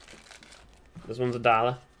 This one's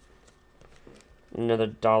 $1. Another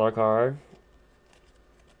dollar card.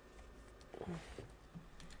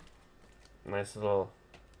 Nice little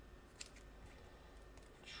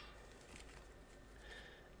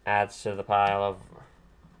adds to the pile of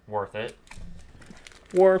worth it.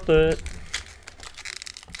 Worth it.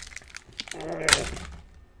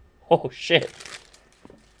 Oh shit.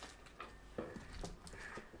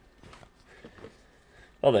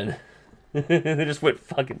 Well then. They just went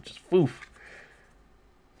fucking just poof.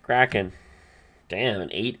 Kraken. Damn, an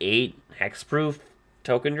 8/8 hexproof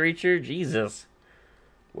token creature? Jesus.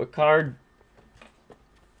 What card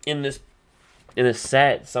in this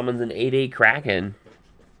set summons an 8/8 Kraken?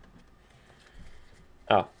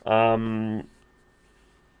 Oh,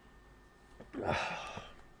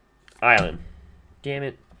 Island. Damn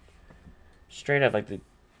it. Straight up like the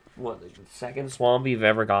second swamp you've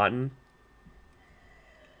ever gotten?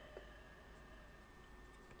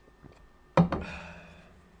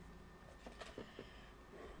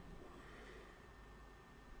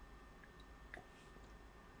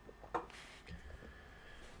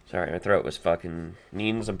 Sorry, my throat was fucking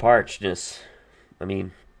needing some parchedness. I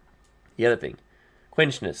mean, the other thing.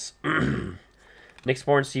 Quenchness.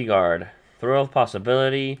 Nyxborn Seaguard. Thrill of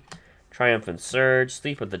Possibility. Triumphant Surge.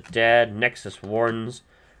 Sleep of the Dead. Nexus Wardens.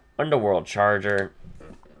 Underworld Charger.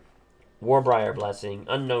 Warbriar Blessing,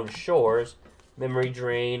 Unknown Shores, Memory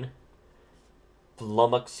Drain,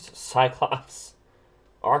 Flummoxed Cyclops,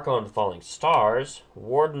 Archon Falling Stars,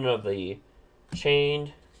 Warden of the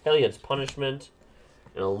Chained, Heliod's Punishment,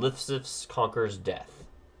 and Elisif's Conquers Death.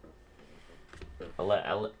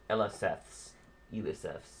 Elisif's,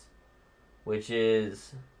 which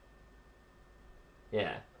is,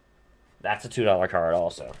 yeah, that's a $2 card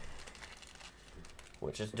also,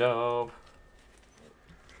 which is dope.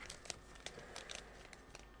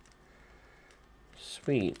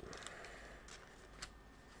 Sweet.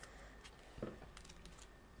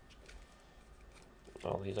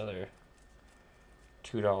 All these other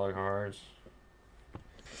 $2 cards.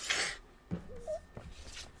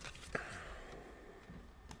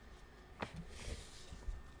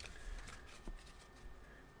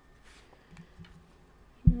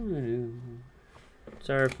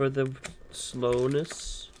 Sorry for the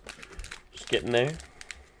slowness. Just getting there.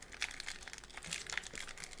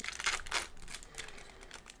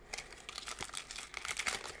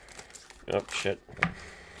 Oh, shit.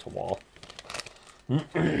 It's a wall.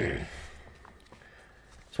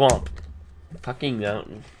 Swamp. Fucking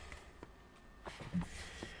mountain.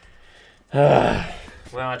 Well,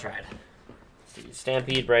 I tried. Let's see.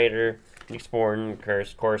 Stampede Raider, Exporn,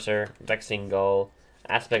 Curse, Courser, Vexing Gull,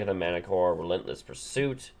 Aspect of the Manicore, Relentless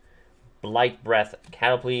Pursuit, Blight Breath,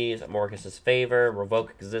 Cataplease, Amorcus's Favor,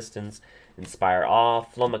 Revoke Existence, Inspire Awe,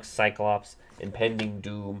 Flummox Cyclops, Impending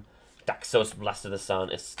Doom, Daxos Blessed of the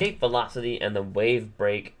Sun, Escape Velocity, and the Wave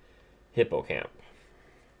Break Hippocamp.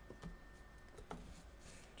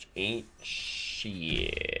 Which ain't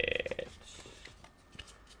shit.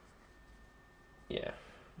 Yeah.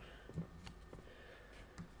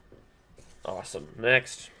 Awesome.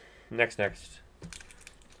 Next.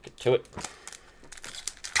 Get to it.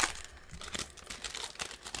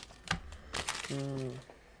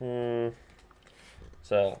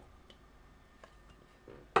 So,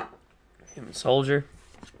 Human Soldier.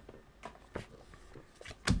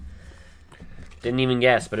 Didn't even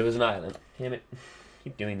guess, but it was an island. Damn it.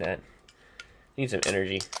 Keep doing that. Need some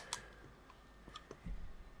energy.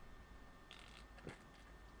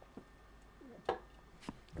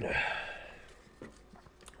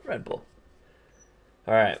 Red Bull.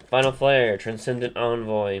 Alright, Final Flare, Transcendent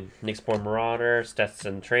Envoy, Nixborn Marauder,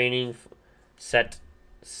 Stetson Training, Set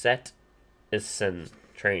Isen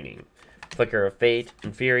Training, Flicker of Fate,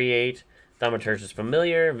 Infuriate, Thaumaturge's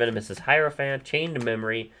Familiar, Venomous' Hierophant, Chained to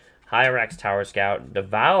Memory, Hyrax Tower Scout,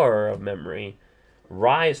 Devourer of Memory,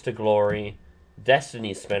 Rise to Glory,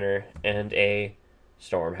 Destiny Spinner, and a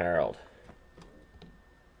Storm Herald.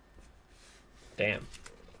 Damn.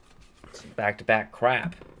 Back-to-back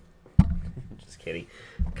crap. Just kidding.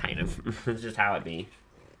 Kind of. It's just how it be.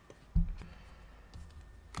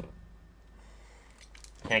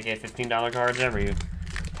 Can't get $15 cards every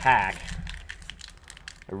pack.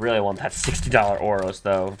 I really want that $60 Oros,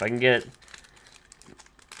 though. If I can get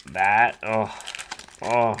that, oh,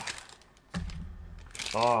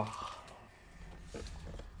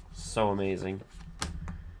 so amazing.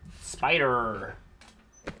 Spider.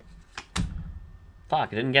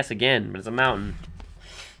 Fuck, I didn't guess again, but it's a mountain.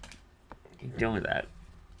 Keep doing with that.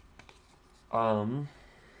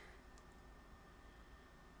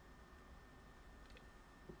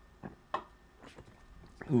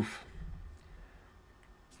 Oof.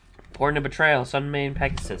 Portent of Betrayal, Sunmane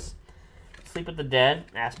Pegasus. Sleep with the Dead,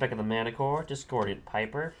 Aspect of the Manicore, Discordant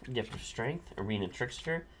Piper, Gift of Strength, Arena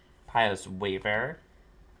Trickster, Pious Wayfarer.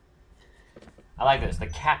 I like this, the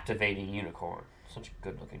Captivating Unicorn. Such a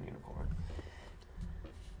good looking unicorn.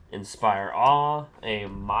 Inspire Awe, a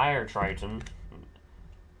Mire Triton,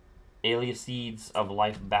 Aliacides of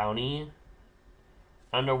Life Bounty,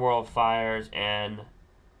 Underworld Fires, and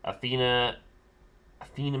Athemia,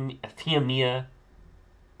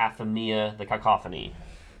 the Cacophony,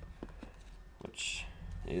 which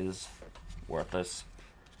is worthless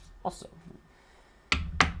also.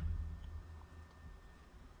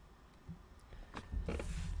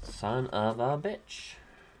 Son of a bitch.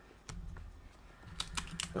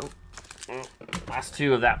 Nope. Last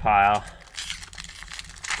two of that pile.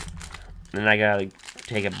 Then I gotta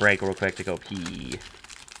take a break real quick to go pee.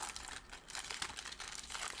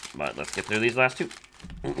 But let's get through these last two.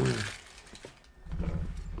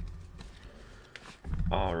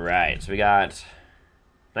 Alright, so we got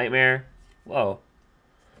Nightmare. Whoa.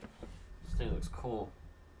 This thing looks cool.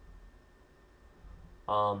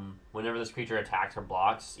 Whenever this creature attacks or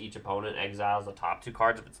blocks, each opponent exiles the top two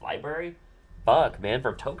cards of its library. Fuck, man,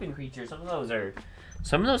 for token creatures, some of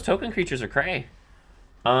those token creatures are cray.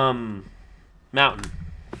 Mountain.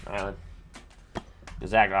 Island.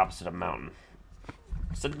 Exact opposite of mountain.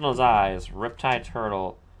 Sentinel's Eyes, Riptide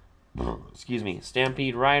Turtle, excuse me,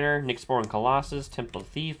 Stampede Rider, Nyxborn Colossus, Temple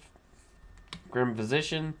Thief, Grim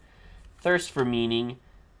Physician, Thirst for Meaning,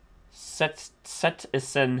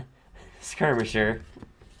 Setisen Skirmisher,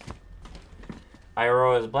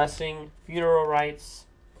 Iroa's Blessing, Funeral Rites,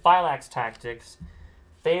 Phylax Tactics,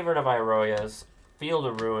 Favorite of Iroa's, Field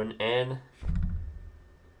of Ruin, and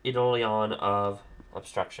Eidolon of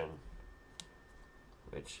Obstruction,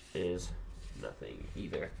 which is nothing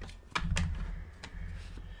either.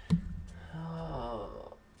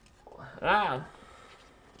 Oh. Ah!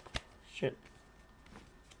 Shit.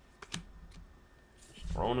 Just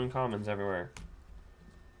throwing in commons everywhere.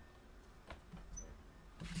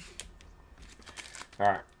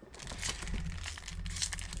 Alright.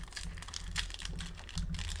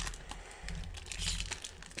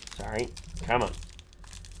 Sorry. Come on.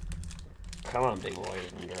 Come on, big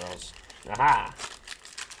boys and girls. Aha!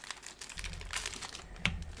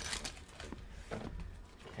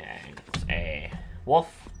 Okay, it's a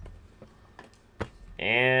wolf.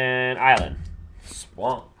 And island.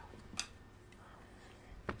 Swamp.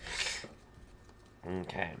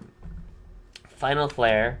 Okay. Final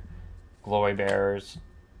Flare. Glory Bearers.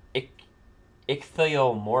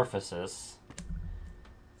 Ichthyomorphosis.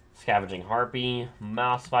 Scavenging Harpy.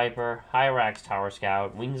 Mouse Viper. Hyrax Tower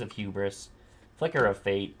Scout. Wings of Hubris. Flicker of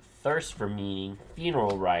Fate. Thirst for Meaning.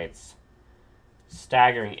 Funeral Rites.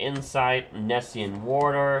 Staggering Insight. Nessian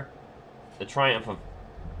Warder. The Triumph of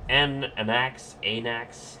Anax,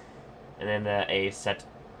 and then a Set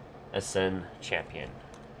Ascend Champion,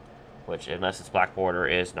 which, unless it's black border,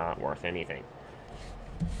 is not worth anything.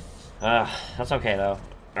 That's okay though.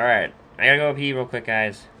 Alright, I gotta go pee real quick,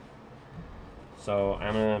 guys. So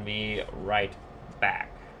I'm gonna be right back.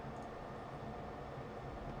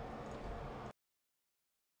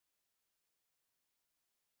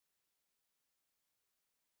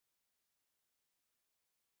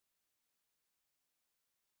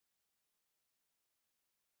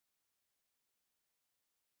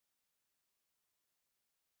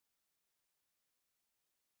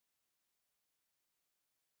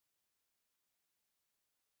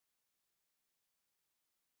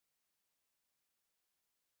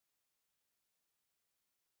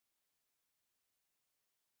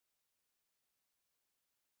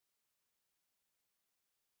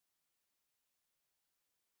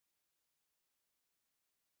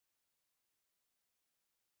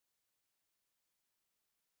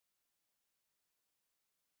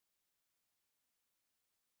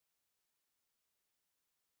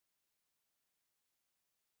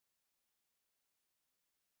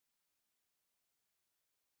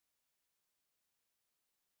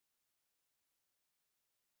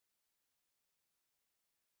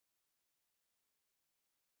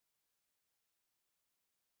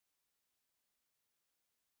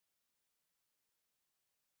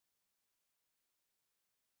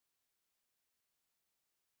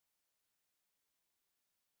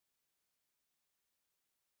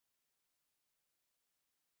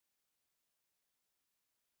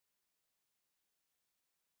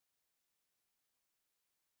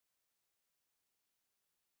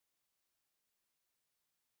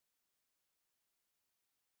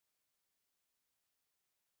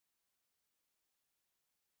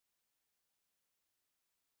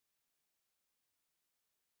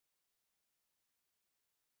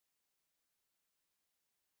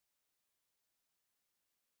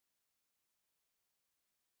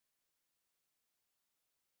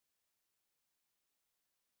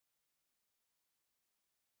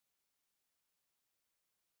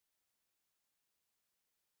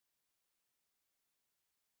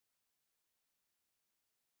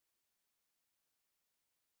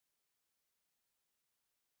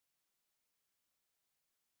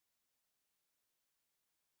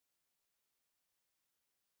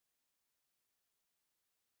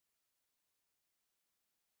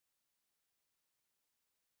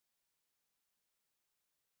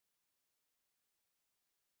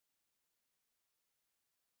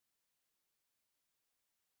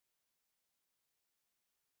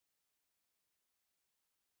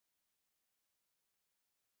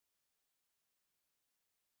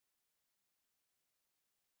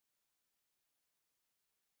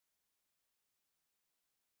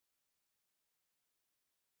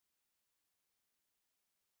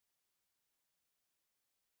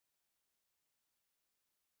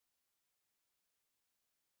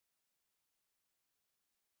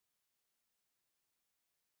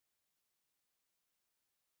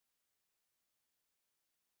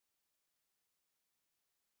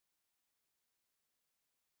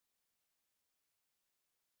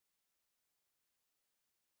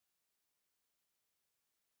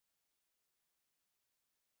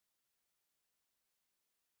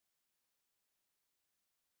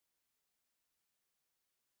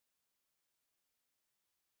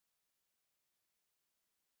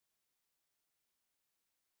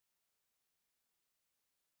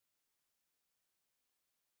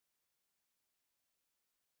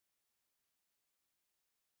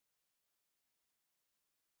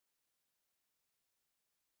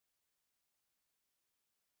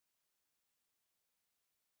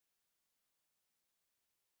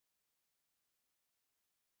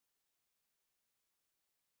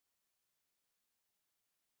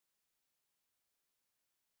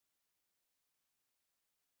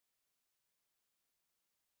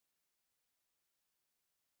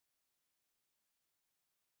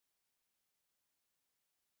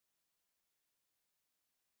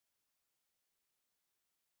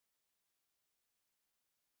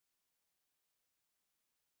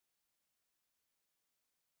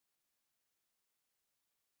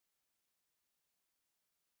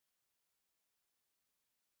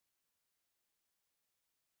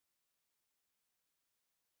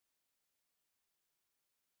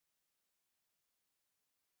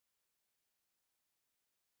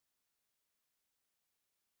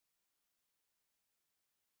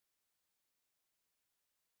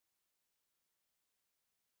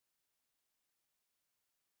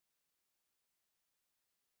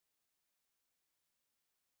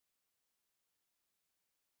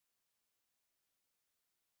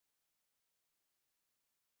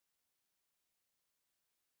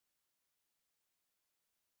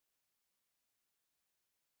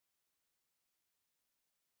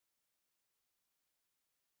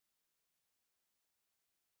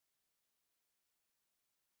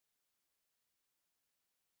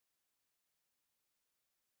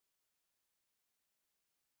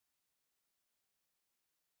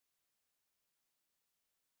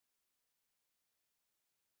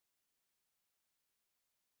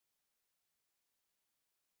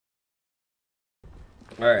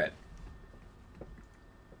 Alright.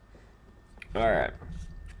 Alright.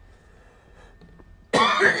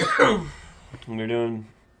 We're doing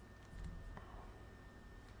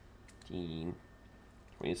 15,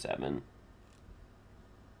 27,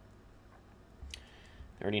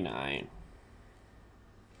 39,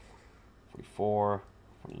 44,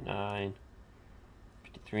 49,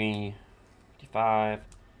 53, 55,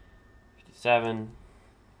 57,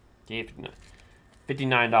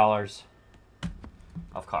 $59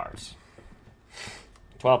 of cards.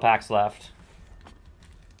 12 packs left.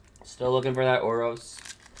 Still looking for that Oros.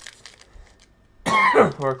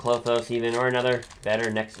 Or Klothos even, or another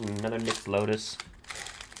Nyx Lotus.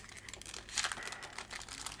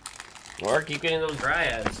 Or keep getting those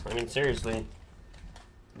Dryads. I mean, seriously.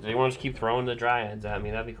 If anyone wants to keep throwing the Dryads at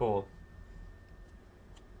me, that'd be cool.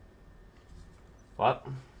 What?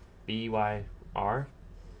 BYR?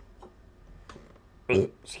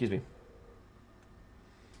 Excuse me.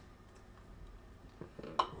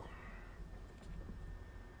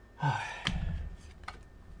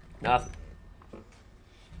 Nothing.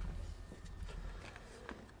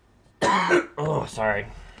 Oh, sorry.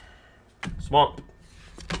 Swamp.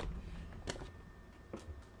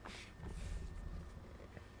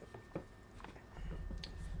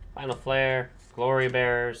 Final Flare, Glory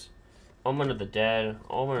Bearers, Omen of the Dead,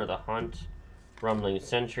 Omen of the Hunt, Rumbling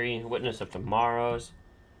Sentry, Witness of Tomorrows,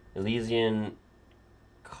 Elysian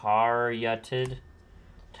Caryatid,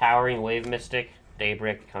 Towering Wave Mystic,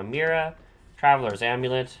 Daybreak Chimera, Traveler's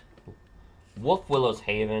Amulet, Wolf Willow's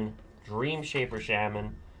Haven, Dream Shaper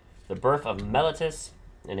Shaman, The Birth of Meletis,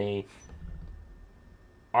 and a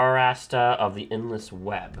Arasta of the Endless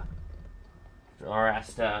Web.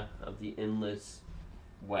 Arasta of the Endless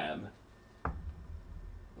Web.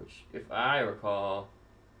 Which, if I recall,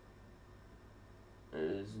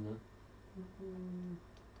 is...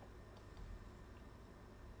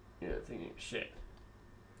 Yeah, thinking shit.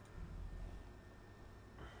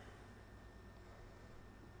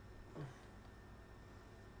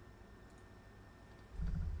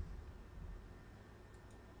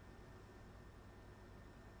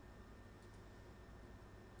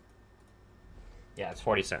 Yeah, it's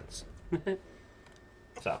 40 cents.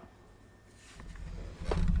 So,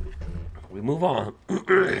 we move on.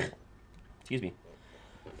 Excuse me.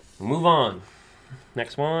 We move on.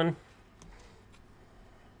 Next one.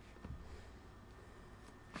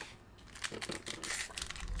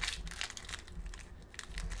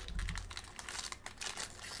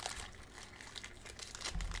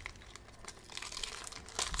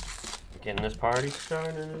 Getting this party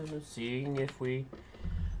started. Seeing if we...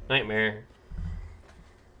 Nightmare.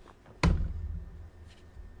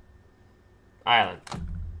 Island.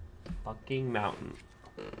 Fucking mountain.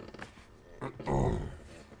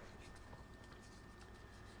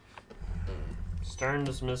 Stern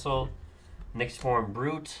Dismissal. Nyxform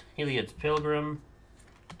Brute. Heliod's Pilgrim.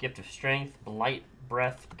 Gift of Strength. Blight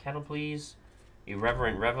Breath. Kettleplease.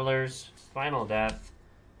 Irreverent Revelers. Final Death.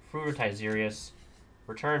 Fruit of Tizerius.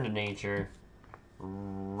 Return to Nature.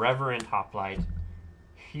 Reverent Hoplite.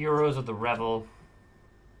 Heroes of the Revel.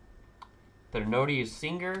 Thernotius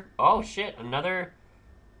Singer. Oh shit, another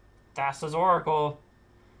Thassa's Oracle.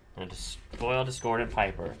 And a Spoiled Discordant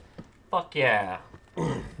Piper. Fuck yeah.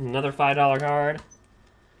 Another $5 card.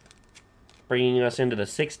 Bringing us into the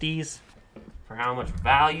 60s for how much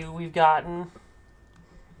value we've gotten.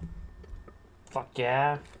 Fuck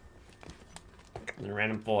yeah. And a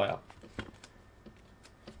random foil.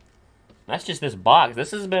 That's just this box.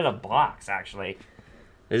 This has been a box, actually.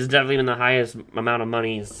 This has definitely been the highest amount of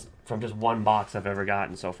monies from just one box I've ever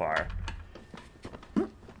gotten so far.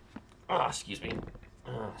 Oh, excuse me.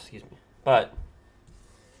 Oh, excuse me. But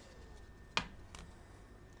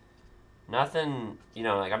nothing, you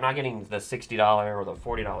know, like I'm not getting the $60 or the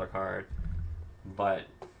 $40 card, but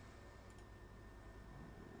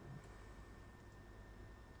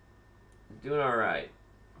doing all right.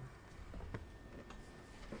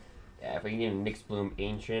 Yeah, if we can get a Nyxbloom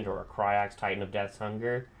Ancient or a Cryax Titan of Death's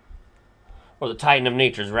Hunger, or the Titan of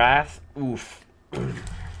Nature's Wrath, oof.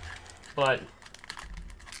 But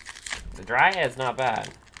the Dryad's not bad.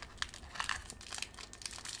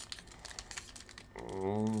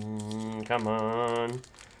 Come on.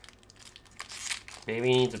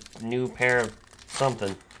 Baby needs a new pair of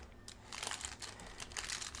something.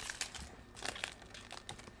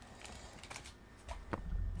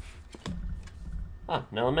 Ah,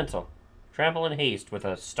 an Elemental. Trample and Haste with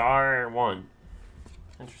a star 1.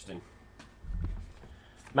 Interesting.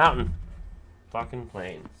 Mountain. Fucking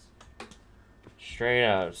Plains. Straight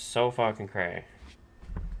up. So fucking cray.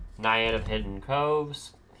 Naiad of Hidden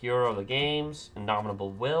Coves. Hero of the Games.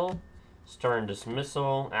 Indomitable Will. Stern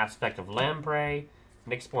Dismissal, Aspect of Lamprey,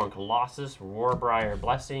 Nyxborn Colossus, Warbriar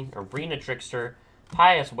Blessing, Arena Trickster,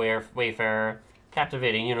 Pious Wayfarer,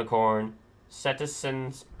 Captivating Unicorn,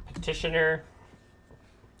 Cetizen's Petitioner,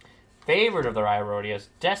 Favorite of the Ryrodius,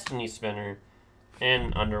 Destiny Spinner,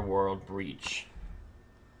 and Underworld Breach.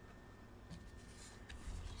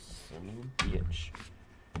 Son of a bitch.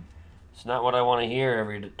 It's not what I want to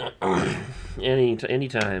hear any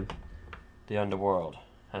time the Underworld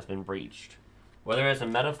has been breached. Whether it's a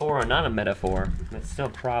metaphor or not a metaphor, it's still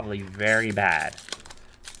probably very bad.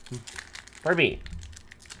 For me.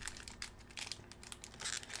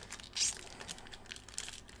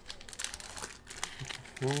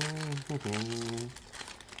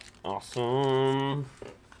 Awesome.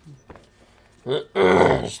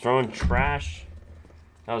 Just throwing trash.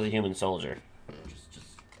 That was a human soldier.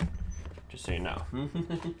 Just so you know.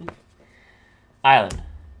 Island.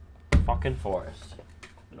 Fucking forest.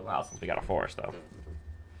 Been a while since we got a forest, though.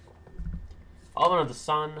 Omen of the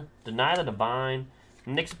Sun, Deny the Divine,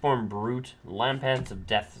 Nyxborn Brute, Lampheads of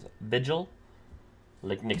Death's Vigil,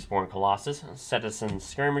 Nyxborn Colossus, Cetizen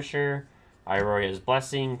Skirmisher, Iroria's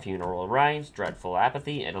Blessing, Funeral Rites, Dreadful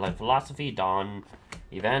Apathy, Intellect Philosophy, Dawn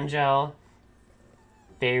Evangel,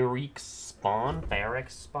 Ferric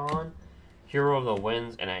Spawn, Hero of the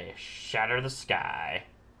Winds, and I Shatter the Sky.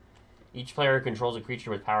 Each player who controls a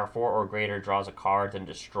creature with power 4 or greater draws a card, then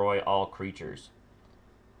destroy all creatures.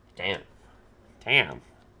 Damn. I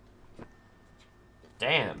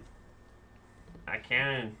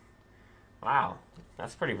can't... Wow.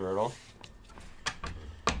 That's pretty brutal.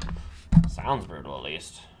 Sounds brutal, at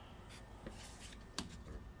least.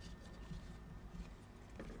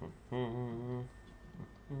 Alright.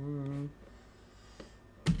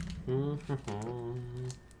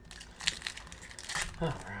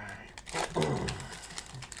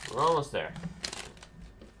 We're almost there.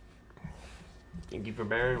 Thank you for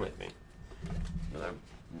bearing with me. Another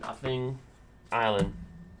nothing island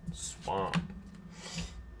swamp.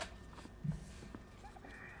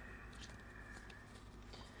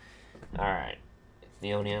 Alright.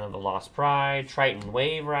 Theonian of the Lost Pride, Triton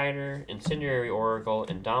Wave Rider, Incendiary Oracle,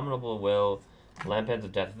 Indomitable Will, Lampheads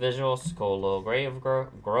of Death Visual, Skolo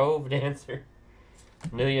Grove Dancer,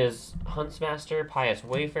 Nilia's Huntsmaster, Pious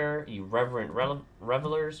Wayfarer, Irreverent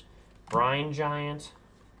Revelers, Brine Giant,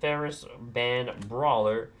 Theros Band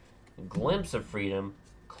Brawler, Glimpse of Freedom,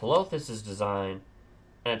 Clothis' Design,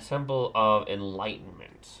 and a Temple of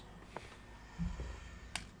Enlightenment.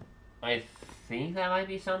 I think that might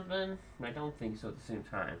be something. I don't think so at the same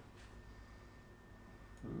time.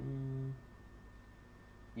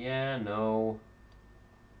 Yeah, no.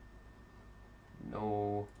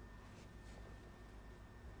 No.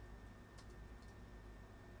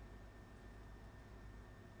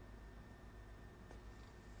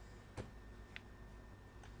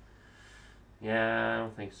 Yeah, I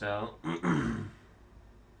don't think so.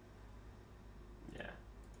 Yeah.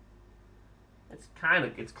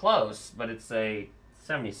 It's close, but it's a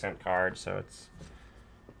 70-cent card, so it's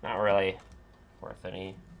not really worth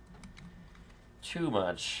any too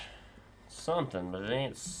much. Something, but it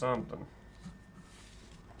ain't something.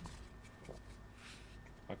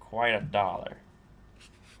 But quite $1.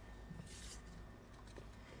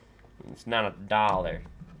 It's not $1.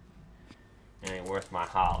 It ain't worth my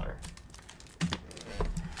holler.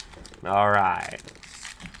 Alright.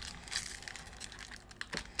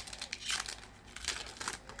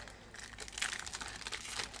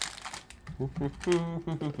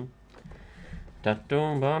 That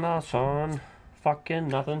don't burn us on fucking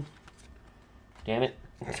nothing. Damn it.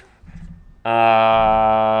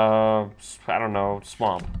 I don't know.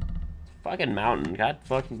 Swamp. Fucking mountain. God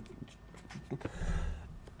fucking.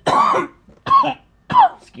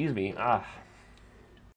 Excuse me.